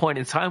there was a point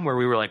in time where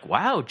we were like,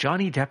 wow,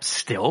 Johnny Depp's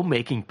still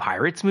making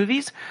Pirates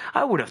movies?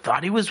 I would have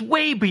thought he was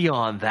way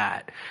beyond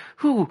that.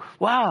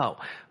 Wow.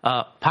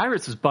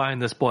 Pirates is buying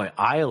this boy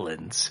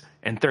islands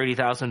and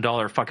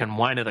 $30,000 fucking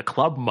Wine of the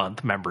Club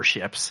month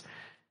memberships.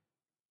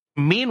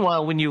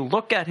 Meanwhile, when you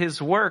look at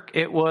his work,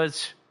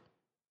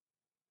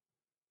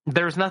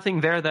 there's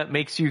nothing there that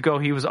makes you go,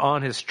 he was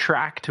on his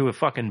track to a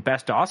fucking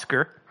best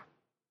Oscar.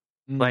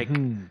 Like,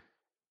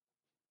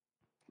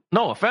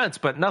 no offense,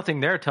 but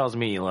nothing there tells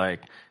me, like,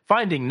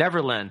 Finding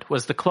Neverland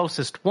was the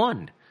closest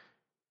one.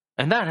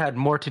 And that had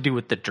more to do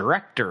with the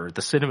director,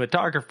 the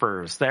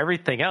cinematographers, the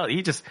everything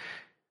else.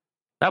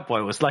 That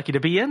boy was lucky to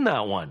be in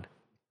that one.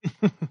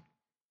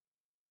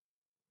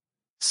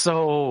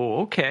 So,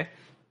 okay.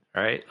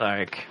 Right?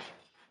 Like,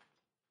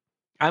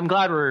 I'm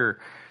glad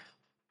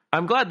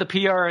the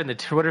PR and the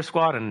Twitter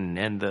squad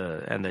and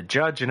the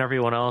judge and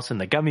everyone else and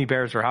the gummy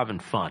bears are having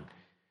fun.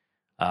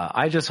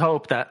 I just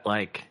hope that,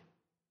 like,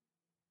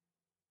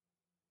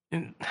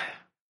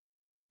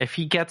 if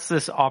he gets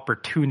this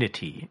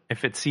opportunity,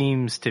 if it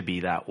seems to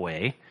be that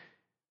way,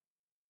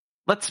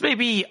 let's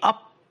maybe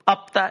up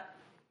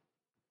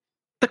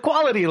the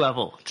quality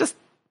level, just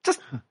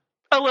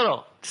a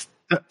little,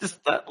 just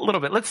a little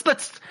bit. Let's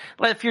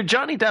if you're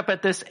Johnny Depp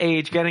at this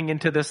age, getting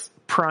into this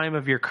prime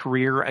of your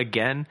career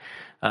again.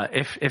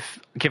 If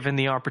given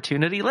the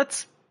opportunity,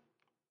 let's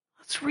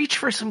reach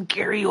for some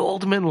Gary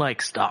Oldman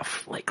like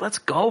stuff. Like, let's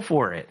go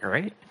for it,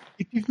 right?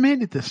 If you've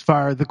made it this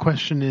far, the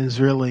question is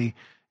really,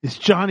 is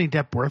Johnny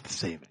Depp worth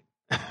saving?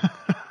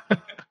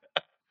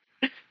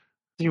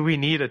 Do we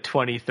need a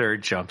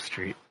 23rd Jump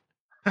Street?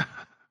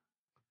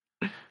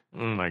 Oh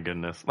my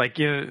goodness! Like,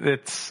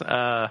 it's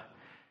the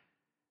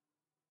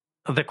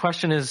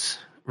question is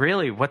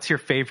really, what's your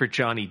favorite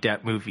Johnny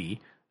Depp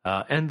movie,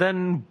 and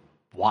then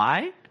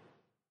why?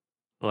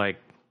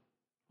 Like,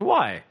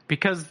 why?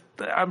 Because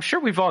I'm sure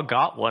we've all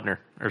got one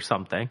or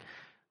something.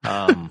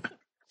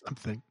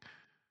 Something.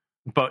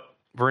 But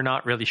we're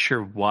not really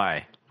sure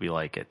why we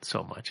like it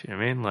so much. You know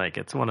what I mean? Like,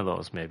 it's one of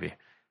those maybe.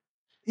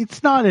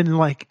 It's not in,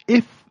 like,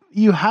 if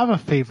you have a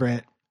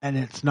favorite and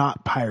it's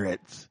not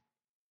Pirates,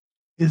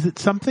 is it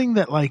something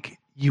that, like,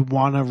 you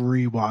want to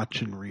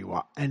rewatch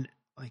and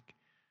like,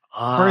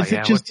 or is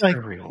it just like,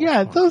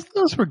 yeah,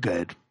 those were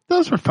good.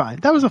 Those were fine.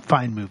 That was a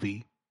fine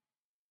movie.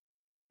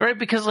 Right,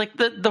 because, like,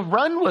 the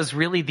run was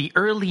really the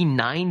early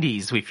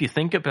 90s, if you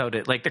think about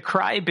it. Like, the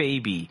Cry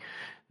Baby,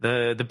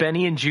 the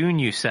Benny and June,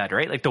 you said,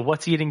 right? Like, the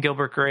What's Eating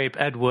Gilbert Grape,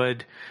 Ed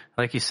Wood,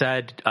 like you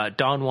said,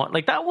 Don Juan.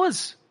 Like, that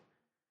was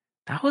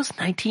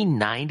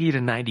 1990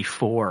 to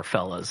 94,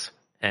 fellas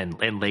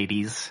and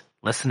ladies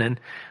listening.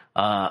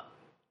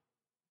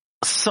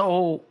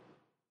 So,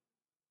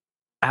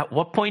 at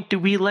what point do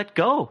we let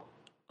go?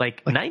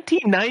 Like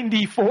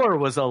 1994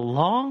 was a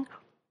long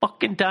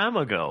fucking time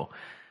ago.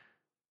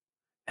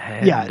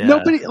 And,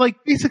 yeah,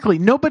 basically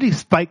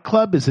nobody's Fight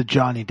Club is a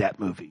Johnny Depp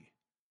movie.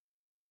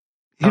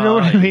 You know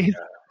what I mean?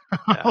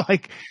 Yeah.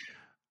 Like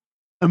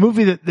a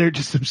movie that they're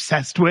just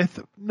obsessed with.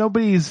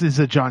 Nobody's is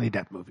a Johnny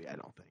Depp movie, I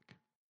don't think.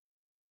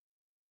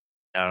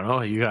 I don't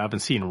know. You haven't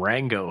seen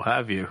Rango,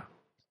 have you?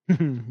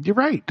 You're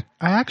right.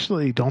 I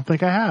actually don't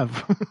think I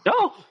have.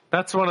 No,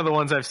 that's one of the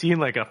ones I've seen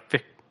like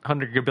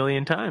 100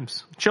 billion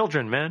times.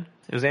 Children, man.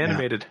 It was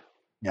animated.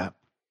 Yeah.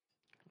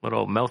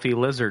 Little mouthy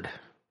lizard.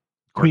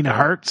 Queen of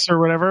Hearts or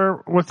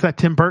whatever. What's that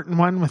Tim Burton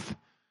one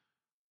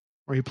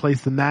where he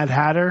plays the Mad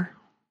Hatter?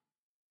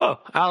 Oh,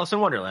 Alice in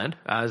Wonderland.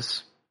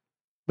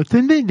 But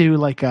then they do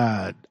like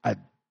a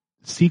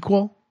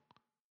sequel.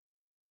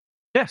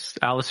 Yes,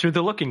 Alice Through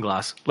the Looking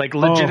Glass. Like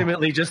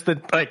legitimately just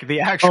the actual. Oh,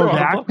 the actual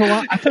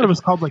one? I thought it was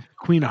called like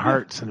Queen of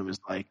Hearts, and it was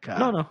like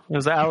no, it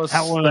was Alice.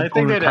 I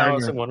think they did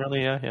Alice in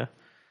Wonderland. Yeah.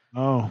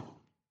 Oh,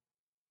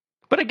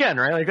 but again,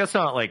 right? Like that's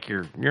not like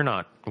you're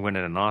not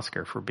winning an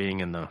Oscar for being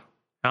in the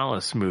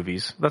Alice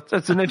movies.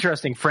 That's an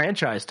interesting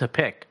franchise to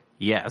pick.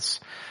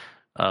 Yes.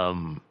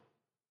 But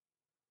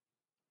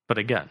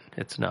again,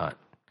 it's not.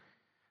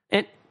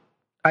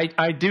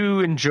 I do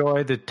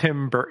enjoy the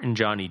Tim Burton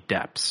Johnny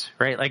Depps,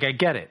 right? Like I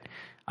get it.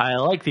 I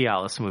like the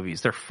Alice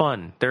movies. They're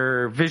fun.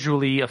 They're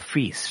visually a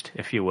feast,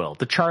 if you will.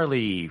 The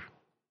Charlie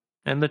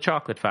and the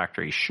Chocolate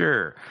Factory,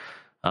 sure.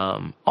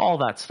 All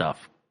that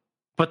stuff.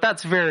 But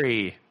it's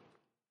very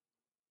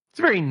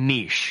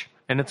niche,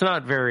 and it's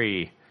not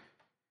very.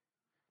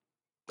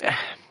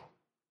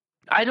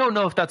 I don't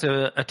know if that's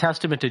a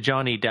testament to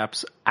Johnny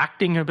Depp's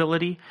acting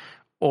ability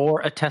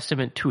or a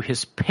testament to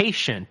his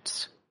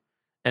patience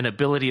and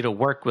ability to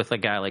work with a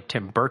guy like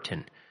Tim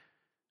Burton,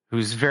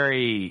 who's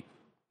very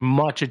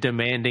much a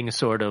demanding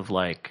sort of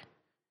like,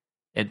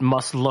 it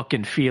must look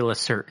and feel a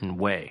certain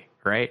way,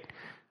 right?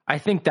 I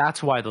think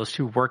that's why those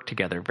two work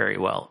together very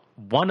well.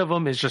 One of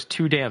them is just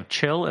too damn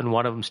chill and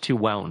one of them's too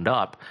wound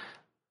up.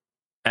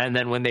 And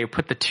then when they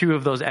put the two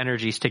of those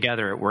energies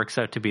together, it works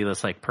out to be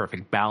this like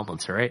perfect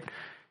balance, right?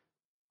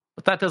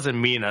 But that doesn't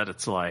mean that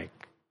it's like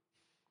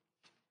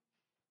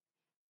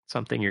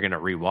something you're going to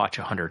rewatch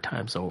 100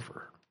 times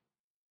over.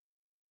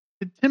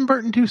 Did Tim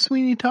Burton do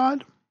Sweeney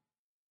Todd?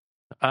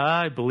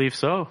 I believe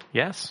so.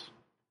 Yes.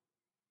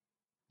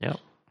 Yep.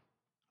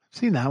 I've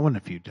seen that one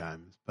a few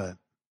times, but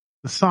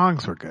the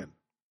songs were good.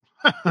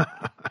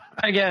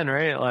 Again,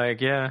 right? Like,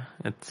 yeah,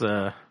 it's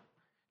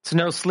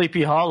no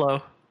Sleepy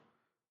Hollow.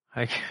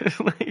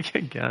 Like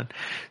again,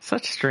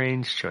 such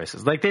strange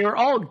choices. Like they were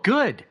all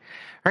good,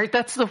 right?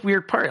 That's the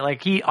weird part.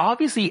 Like he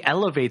obviously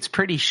elevates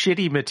pretty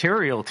shitty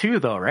material too,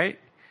 though, right?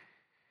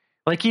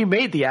 Like he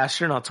made The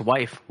Astronaut's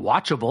Wife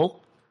watchable.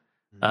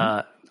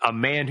 A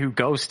man who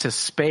goes to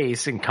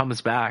space and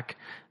comes back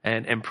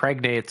and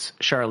impregnates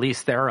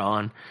Charlize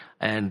Theron,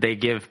 and they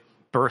give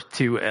birth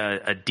to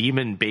a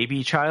demon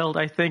baby child,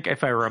 I think,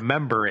 if I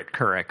remember it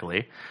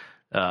correctly.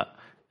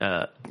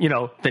 The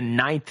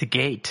Ninth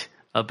Gate,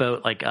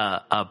 about like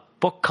a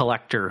book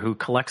collector who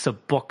collects a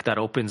book that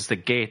opens the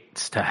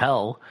gates to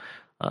hell.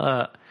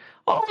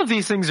 All of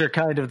these things are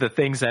kind of the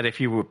things that if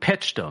you were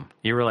pitched them,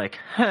 you were like,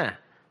 I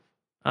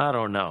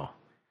don't know.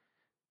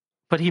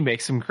 But he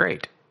makes them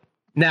great.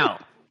 Now,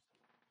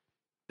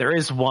 there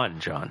is one,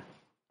 John.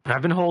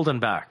 I've been holding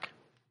back.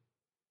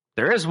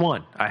 There is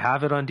one. I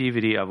have it on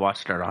DVD. I've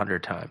watched it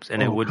 100 times,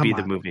 and it would be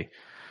the movie.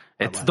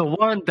 It's the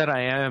one that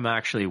I am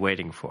actually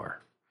waiting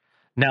for.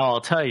 Now,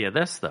 I'll tell you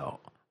this, though.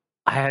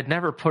 I had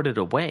never put it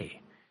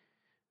away.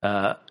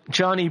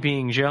 Johnny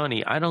being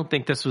Johnny, I don't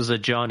think this was a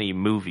Johnny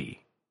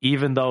movie,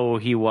 even though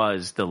he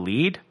was the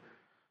lead,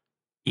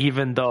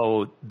 even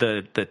though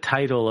the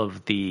title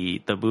of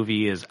the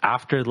movie is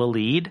after the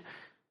lead.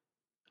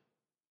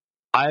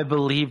 I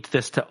believed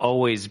this to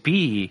always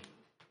be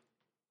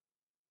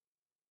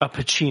a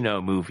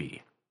Pacino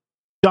movie.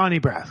 Donnie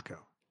Brasco.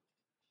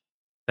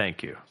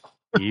 Thank you.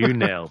 You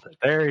nailed it.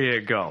 There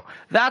you go.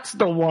 That's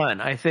the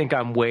one I think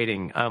I'm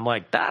waiting. I'm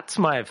like, that's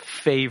my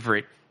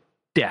favorite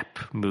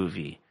Depp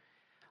movie.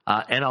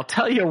 And I'll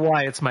tell you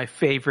why it's my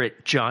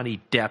favorite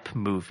Johnny Depp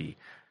movie.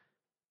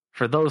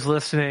 For those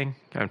listening,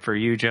 and for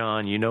you,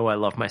 John, you know I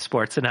love my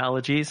sports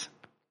analogies.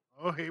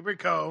 Oh, here we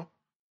go.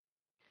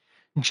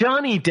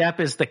 Johnny Depp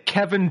is the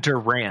Kevin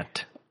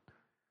Durant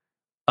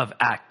of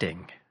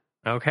acting.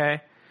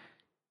 Okay?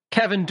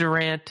 Kevin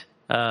Durant,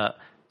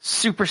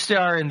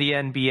 superstar in the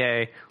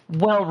NBA,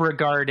 well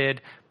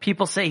regarded.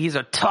 People say he's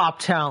a top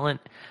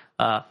talent.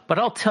 But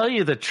I'll tell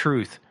you the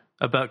truth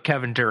about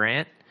Kevin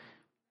Durant.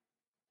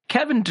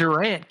 Kevin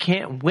Durant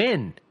can't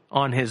win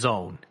on his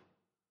own.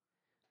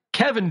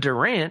 Kevin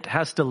Durant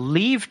has to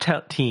leave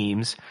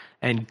teams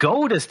and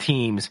go to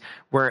teams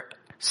where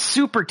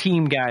super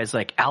team guys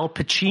like Al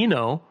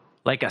Pacino,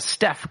 like a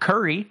Steph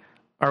Curry,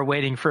 are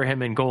waiting for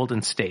him in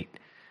Golden State.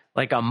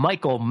 Like a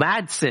Michael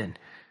Madsen,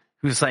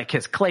 who's like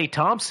his Klay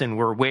Thompson,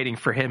 were waiting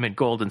for him in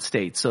Golden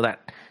State. So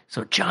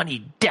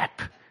Johnny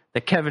Depp,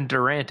 the Kevin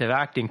Durant of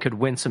acting, could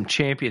win some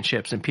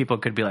championships and people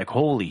could be like,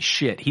 holy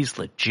shit, he's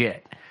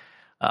legit.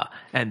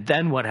 And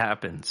then what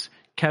happens?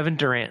 Kevin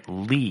Durant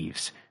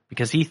leaves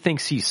because he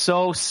thinks he's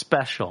so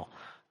special.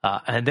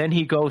 And then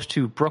he goes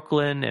to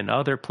Brooklyn and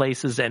other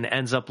places and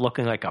ends up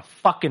looking like a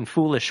fucking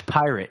foolish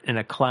pirate in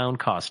a clown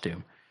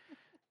costume.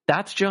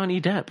 That's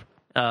Johnny Depp.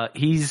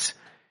 He's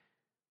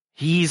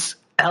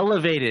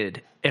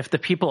elevated if the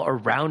people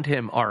around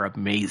him are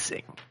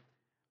amazing.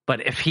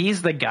 But if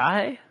he's the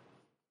guy,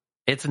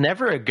 it's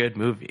never a good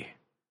movie.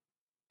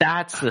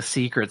 That's the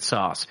secret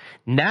sauce.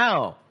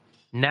 Now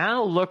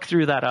look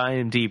through that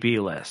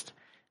IMDb list.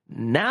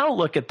 Now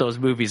look at those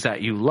movies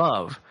that you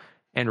love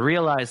and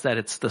realize that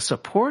it's the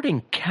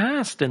supporting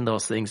cast in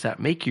those things that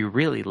make you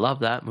really love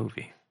that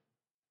movie.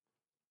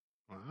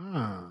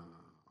 Wow.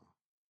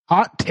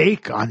 Hot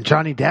take on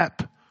Johnny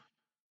Depp.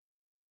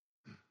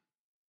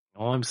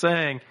 All I'm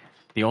saying,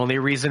 the only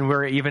reason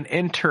we're even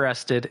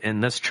interested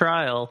in this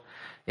trial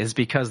is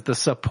because the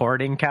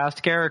supporting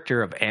cast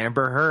character of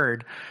Amber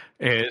Heard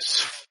is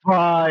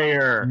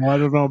fire. I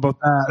don't know about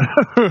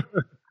that.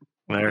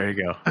 There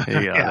you go.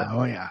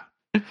 Yeah.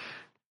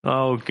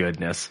 Oh,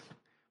 goodness.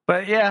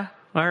 But yeah,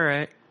 all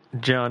right,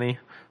 Johnny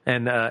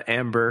and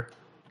Amber.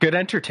 Good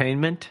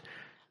entertainment.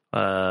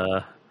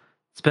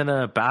 It's been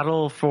a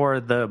battle for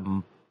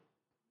the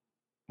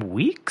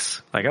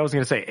weeks. Like I was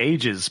going to say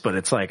ages, but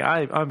it's like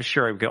I'm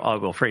sure I'll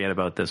go forget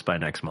about this by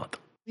next month.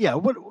 Yeah,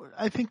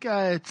 I think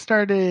it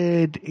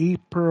started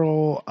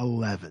April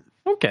 11th.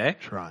 Okay.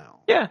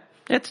 Trial. Yeah,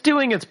 it's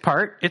doing its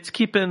part. It's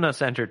keeping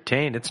us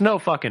entertained. It's no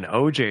fucking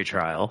OJ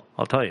trial,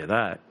 I'll tell you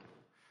that.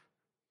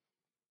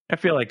 I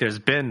feel like there's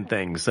been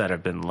things that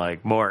have been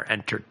like more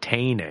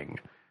entertaining.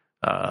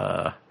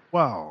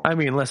 Wow. I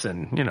mean,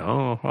 listen,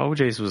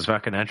 OJ's was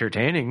fucking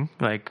entertaining.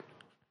 Like,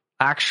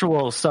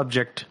 actual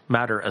subject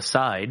matter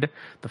aside,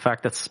 the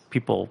fact that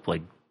people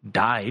like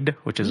died,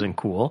 which isn't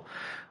cool.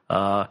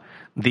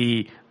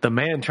 The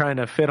man trying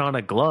to fit on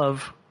a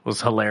glove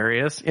was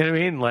hilarious. You know what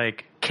I mean?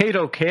 Like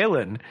Kato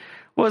Kaelin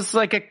was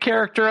like a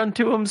character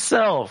unto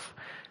himself.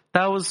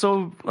 That was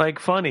so like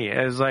funny.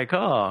 It was like,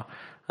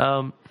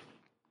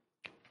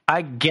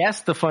 I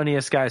guess the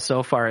funniest guy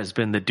so far has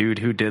been the dude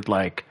who did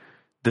like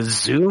the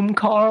Zoom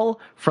call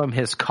from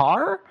his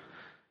car.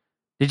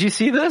 Did you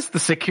see this? The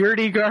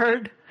security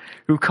guard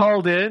who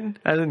called in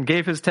and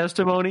gave his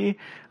testimony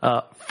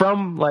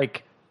from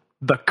like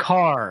the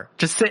car,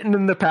 just sitting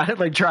in the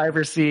like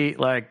driver's seat,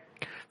 like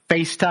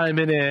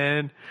FaceTiming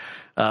in.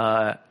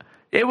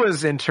 It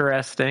was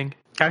interesting.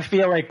 I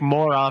feel like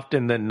more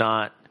often than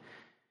not,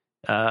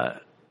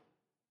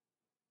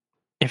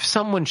 if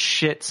someone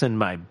shits in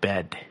my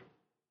bed,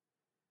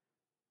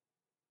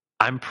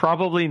 I'm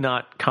probably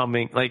not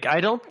coming. Like,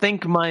 I don't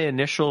think my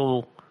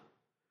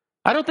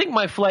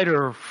flight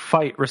or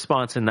fight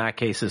response in that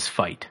case is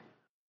fight.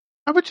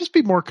 I would just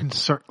be more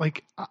concerned.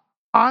 Like,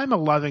 I'm a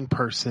loving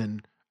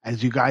person,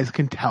 as you guys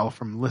can tell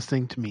from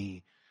listening to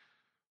me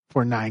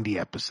for 90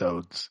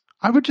 episodes.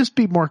 I would just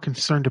be more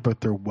concerned about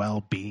their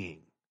well-being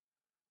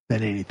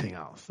than anything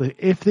else.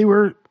 If they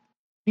were,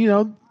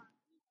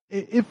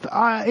 if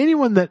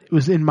anyone that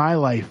was in my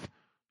life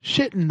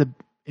shit in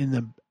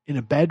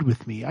a bed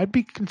with me, I'd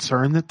be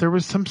concerned that there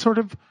was some sort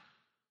of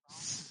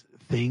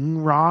thing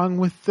wrong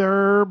with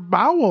their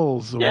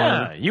bowels.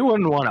 Yeah, you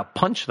wouldn't want to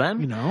punch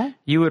them.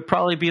 You would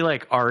probably be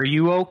like, "Are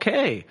you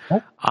okay?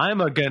 Oh. I'm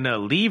gonna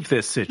leave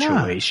this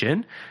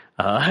situation,"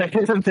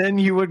 and then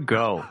you would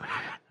go.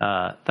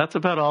 That's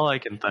about all I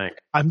can think.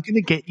 I'm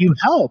gonna get you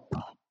help.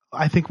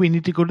 I think we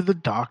need to go to the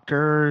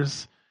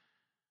doctors.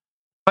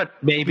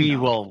 But maybe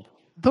we'll.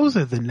 Those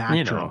are the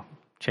natural.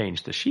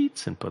 Change the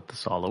sheets and put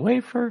this all away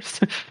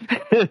first.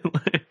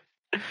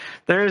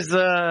 There's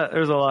a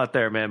lot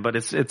there, man, but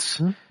it's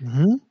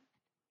mm-hmm.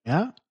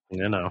 Yeah.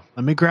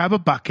 Let me grab a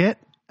bucket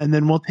and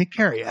then we'll take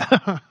care of you.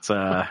 It's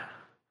I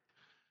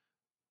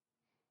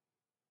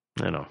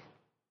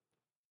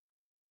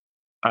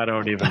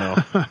don't even know.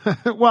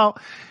 Well,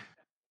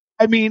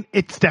 I mean,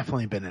 it's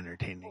definitely been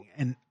entertaining,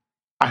 and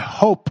I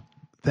hope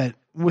that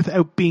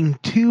without being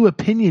too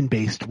opinion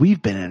based,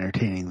 we've been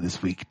entertaining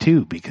this week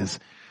too, because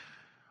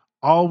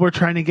all we're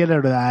trying to get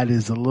out of that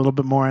is a little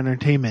bit more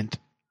entertainment.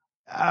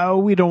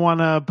 We don't want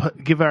to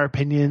give our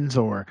opinions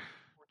or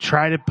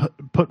try to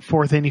put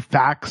forth any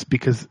facts,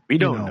 because we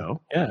don't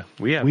know. Yeah,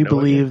 we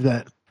believe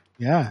that.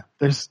 Yeah,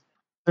 there's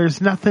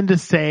nothing to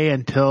say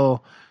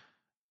until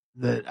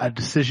a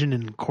decision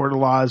in court of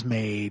law is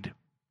made.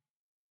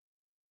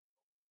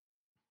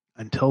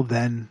 Until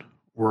then,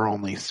 we're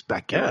only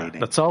speculating. Yeah,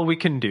 that's all we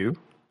can do.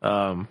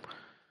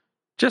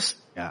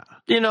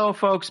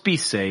 Folks, be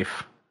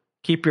safe.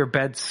 Keep your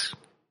beds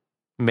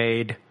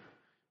made.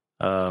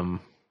 And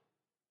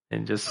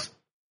just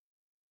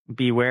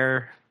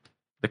beware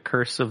the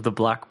curse of the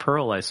Black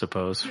Pearl, I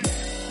suppose.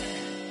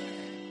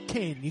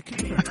 Kane, you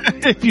can.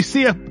 if you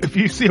see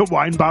a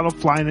wine bottle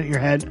flying at your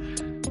head,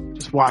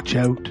 just watch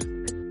out.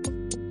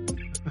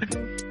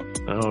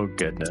 Oh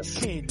goodness.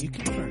 Kane, you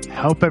can. I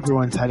hope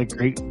everyone's had a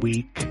great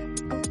week.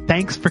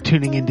 Thanks for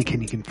tuning in to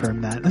Can You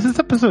Confirm That? This is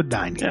episode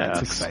 90. Yeah,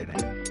 that's exciting.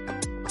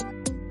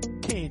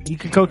 Kane, you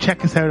can go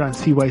check us out on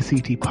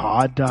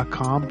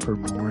cyctpod.com for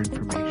more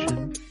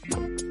information.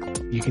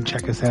 You can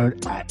check us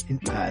out at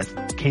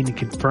Can You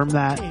Confirm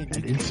That at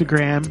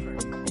Instagram.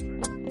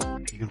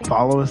 You can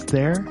follow us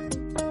there.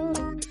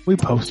 We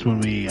post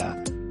when we,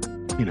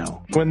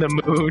 when the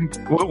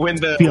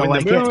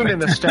moon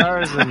and the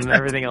stars and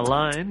everything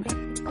align,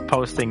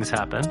 postings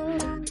happen.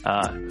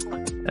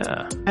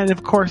 And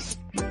of course,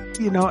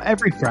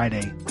 every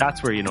Friday.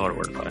 That's where you know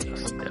where to find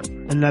us. Yep.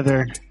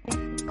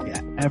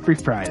 Every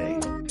Friday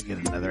you get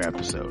another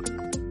episode.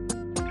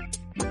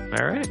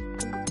 All right.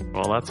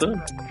 Well, that's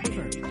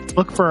it.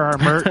 Look for our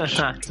merch.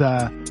 It's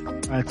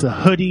a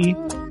hoodie.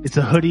 It's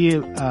a hoodie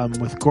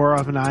with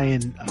Gorov and I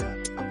in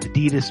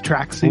Adidas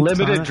tracksuits.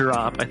 Limited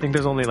drop. I think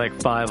there's only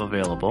like 5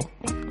 available.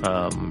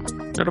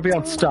 It'll be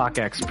on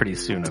StockX pretty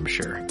soon, I'm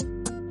sure.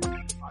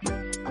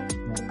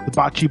 The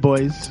Bocce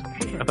Boys.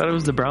 I thought it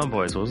was the Brown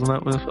Boys. Wasn't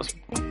that what it was supposed to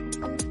be?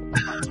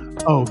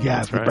 Oh yeah,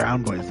 that's the right.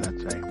 Brown Boys.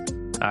 That's right.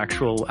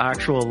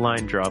 Actual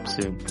line drop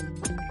soon.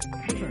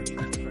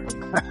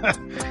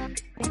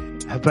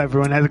 Hope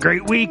everyone has a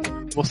great week.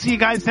 We'll see you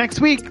guys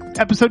next week.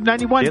 Episode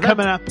 91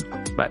 coming up.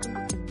 Bye.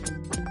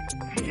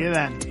 See you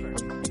then.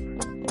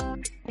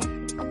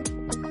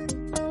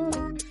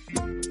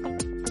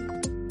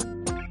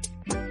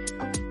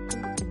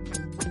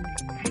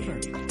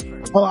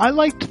 Well, I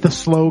liked the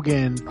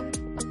slogan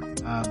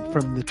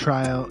from the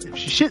trial. If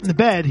she shit in the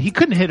bed, he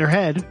couldn't hit her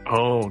head.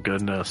 Oh,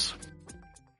 goodness.